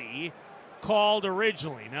penalty called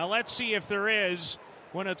originally. Now let's see if there is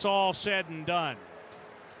when it's all said and done.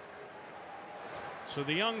 So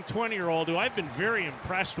the young 20-year-old, who I've been very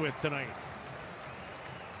impressed with tonight.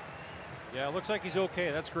 Yeah, it looks like he's okay.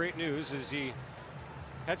 That's great news as he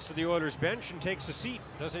heads to the Oilers bench and takes a seat.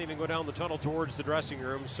 Doesn't even go down the tunnel towards the dressing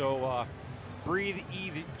room. So breathe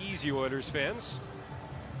easy, Oilers fans.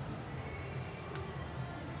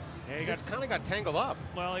 Yeah, he kind of got tangled up.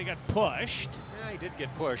 Well, he got pushed. Yeah, he did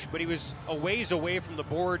get pushed, but he was a ways away from the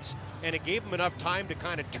boards, and it gave him enough time to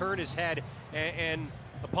kind of turn his head. And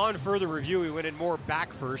upon further review, he went in more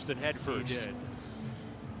back first than head first. He did.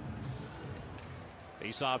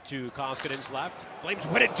 Face off to Koskinen's left. Flames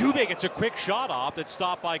win it. Dubé gets a quick shot off that's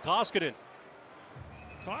stopped by Koskinen.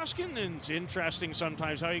 Koskinen's interesting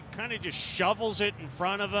sometimes, how he kind of just shovels it in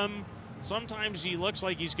front of him. Sometimes he looks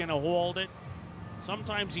like he's going to hold it.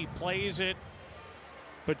 Sometimes he plays it.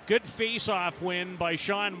 But good face-off win by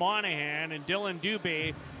Sean Monahan, and Dylan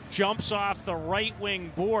Dubé jumps off the right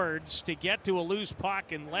wing boards to get to a loose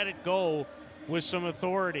puck and let it go with some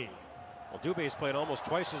authority. Well, Dubé's played almost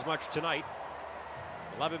twice as much tonight.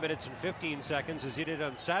 11 minutes and 15 seconds as he did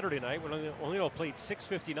on Saturday night when O'Neill played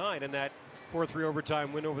 6:59 in that 4-3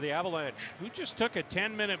 overtime win over the Avalanche. Who just took a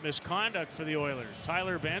 10-minute misconduct for the Oilers?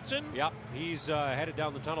 Tyler Benson? Yep, he's headed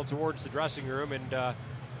down the tunnel towards the dressing room, and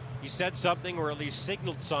he said something, or at least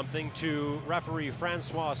signaled something, to referee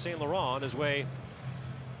Francois St. Laurent on his way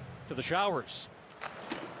to the showers.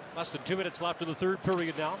 Less than 2 minutes left in the third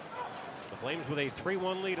period now. The Flames with a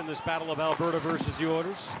 3-1 lead in this Battle of Alberta versus the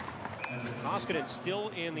Oilers. Koskinen still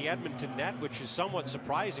in the Edmonton net, which is somewhat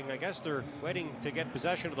surprising. I guess they're waiting to get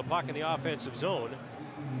possession of the puck in the offensive zone.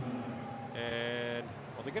 And,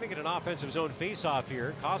 well, they're going to get an offensive zone face-off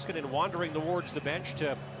here. Koskinen wandering towards the bench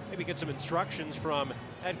to maybe get some instructions from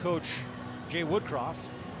head coach Jay Woodcroft.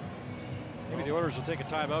 Maybe the Oilers will take a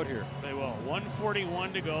timeout here. They will.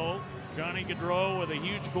 1:41 to go. Johnny Gaudreau with a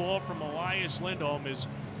huge goal from Elias Lindholm, his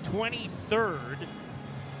 23rd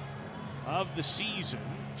of the season.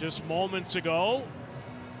 Just moments ago.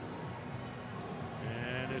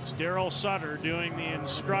 And it's Daryl Sutter doing the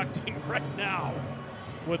instructing right now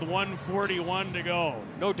with 1:41 to go.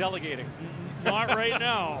 No delegating. Not right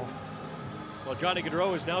now. Well, Johnny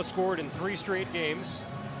Gaudreau has now scored in 3 straight games.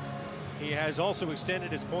 He has also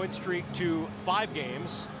extended his point streak to 5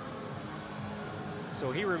 games.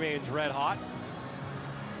 So he remains red hot.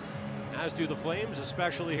 As do the Flames,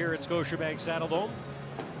 especially here at Scotiabank Saddledome,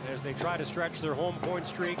 as they try to stretch their home point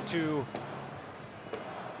streak to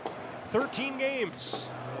 13 games.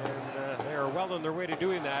 And they are well on their way to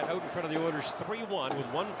doing that. Out in front of the Oilers 3-1 with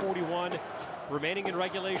 1:41 remaining in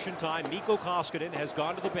regulation time. Mikko Koskinen has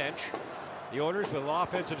gone to the bench. The Oilers, with an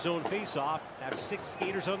offensive zone face-off, have 6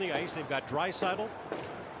 skaters on the ice. They've got Draisaitl,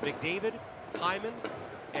 McDavid, Hyman,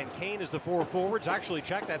 and Kane as the 4 forwards. Actually,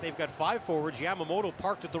 check that. They've got 5 forwards. Yamamoto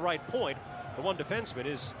parked at the right point. The one defenseman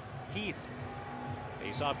is Keith.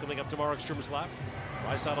 Face-off coming up to Markstrom's left.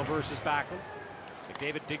 Draisaitl versus Backlund.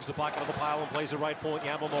 McDavid digs the puck out of the pile and plays the right point.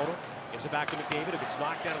 Yamamoto gives it back to McDavid. If it's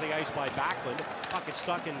knocked down to the ice by Backlund, puck gets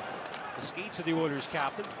stuck in the skates of the Oilers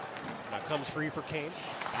captain. Now comes free for Kane.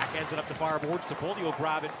 Backhands it up the fireboards. Toffoli will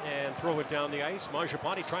grab it and throw it down the ice.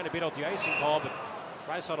 Mangiapane trying to beat out the icing call, but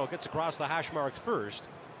Draisaitl gets across the hash marks first.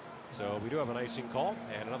 So we do have an icing call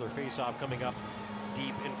and another face-off coming up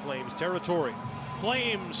deep in Flames territory.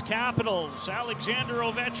 Flames, Capitals, Alexander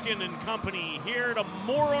Ovechkin and company here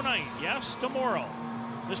tomorrow night. Yes, tomorrow.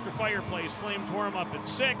 Mr. Fireplace, Flames warm up at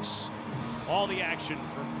 6. All the action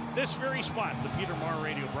from this very spot, the Peter Maher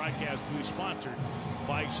Radio broadcast booth, sponsored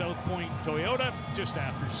by South Point Toyota, just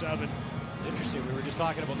after 7. Interesting. We were just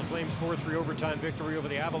talking about the Flames' 4-3 overtime victory over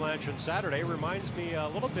the Avalanche on Saturday. Reminds me a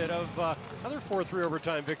little bit of another 4-3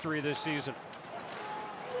 overtime victory this season.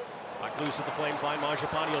 Puck loose at the Flames line.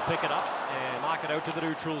 Mangiapane will pick it up and knock it out to the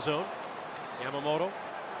neutral zone. Yamamoto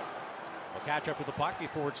will catch up with the puck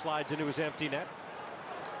before it slides into his empty net.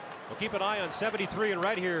 We'll keep an eye on 73 in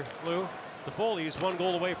red here, Lou. Toffoli is 1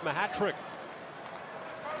 goal away from a hat trick.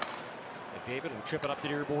 McDavid will chip it up the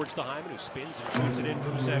near boards to Hyman, who spins and shoots it in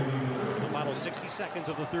from center. The final 60 seconds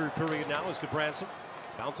of the third period now is Goodbranson.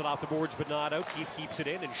 Bounce it off the boards, but not out. Keith keeps it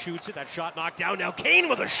in and shoots it. That shot knocked down. Now Kane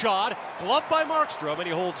with a shot. Gloved by Markstrom, and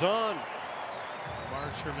he holds on.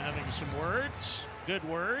 Markstrom having some words, good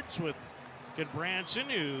words with Goodbranson,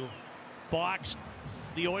 who boxed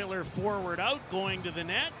the Oiler forward out, going to the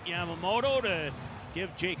net. Yamamoto to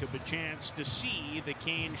give Jacob a chance to see the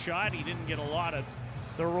Kane shot. He didn't get a lot of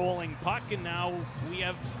the rolling puck, and now we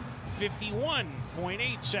have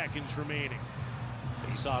 51.8 seconds remaining.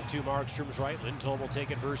 Face off to Markstrom's right. Lindholm will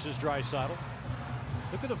take it versus Draisaitl.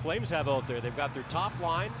 Look at the Flames have out there. They've got their top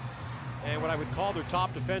line and what I would call their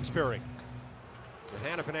top defense pairing with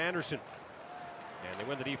Hanif and Anderson. And they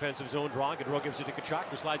win the defensive zone draw. Gaudreau gives it to Tkachuk,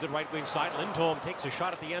 who slides it right wing side. Lindholm takes a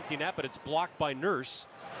shot at the empty net, but it's blocked by Nurse.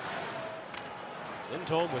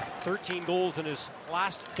 Lindholm with 13 goals in his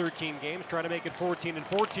last 13 games, trying to make it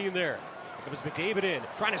 14-14 there. Here comes McDavid in,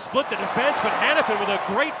 trying to split the defense, but Hanifin with a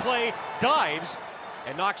great play dives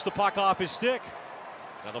and knocks the puck off his stick.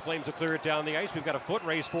 Now the Flames will clear it down the ice. We've got a foot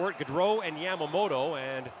race for it. Gaudreau and Yamamoto,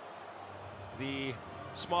 and the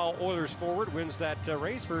small Oilers forward wins that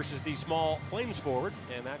race versus the small Flames forward,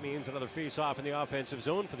 and that means another face-off in the offensive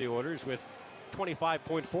zone for the Oilers with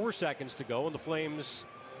 25.4 seconds to go, and the Flames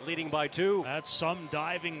leading by 2. That's some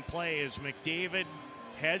diving play as McDavid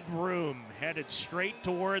headroom headed straight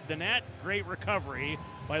toward the net. Great recovery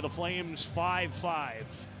by the Flames. 5-5.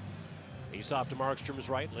 Face off to Markstrom's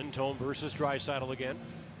right. Lindholm versus Draisaitl again.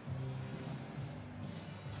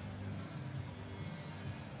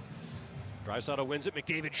 Draisaitl wins it.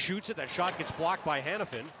 McDavid shoots it. That shot gets blocked by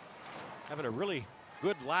Hanifin. Having a really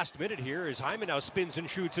good last minute here as Hyman now spins and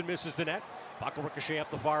shoots and misses the net. Puck will ricochet up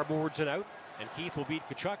the far boards and out. And Keith will beat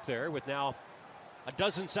Tkachuk there with now a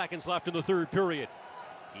dozen seconds left in the third period.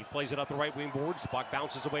 Keith plays it up the right wing boards. The puck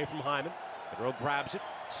bounces away from Hyman. Gaudreau grabs it,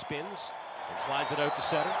 spins, and slides it out to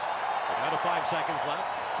center. With another 5 seconds left,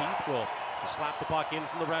 Keith will slap the puck in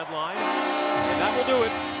from the red line. And that will do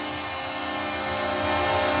it.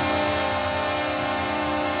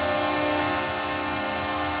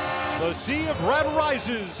 The sea of red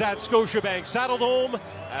rises at Scotiabank Saddledome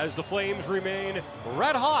as the Flames remain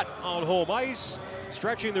red hot on home ice,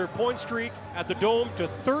 stretching their point streak at the Dome to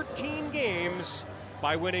 13 games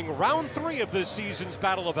by winning round 3 of this season's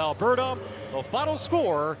Battle of Alberta. The final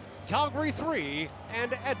score, Calgary 3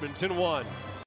 and Edmonton 1.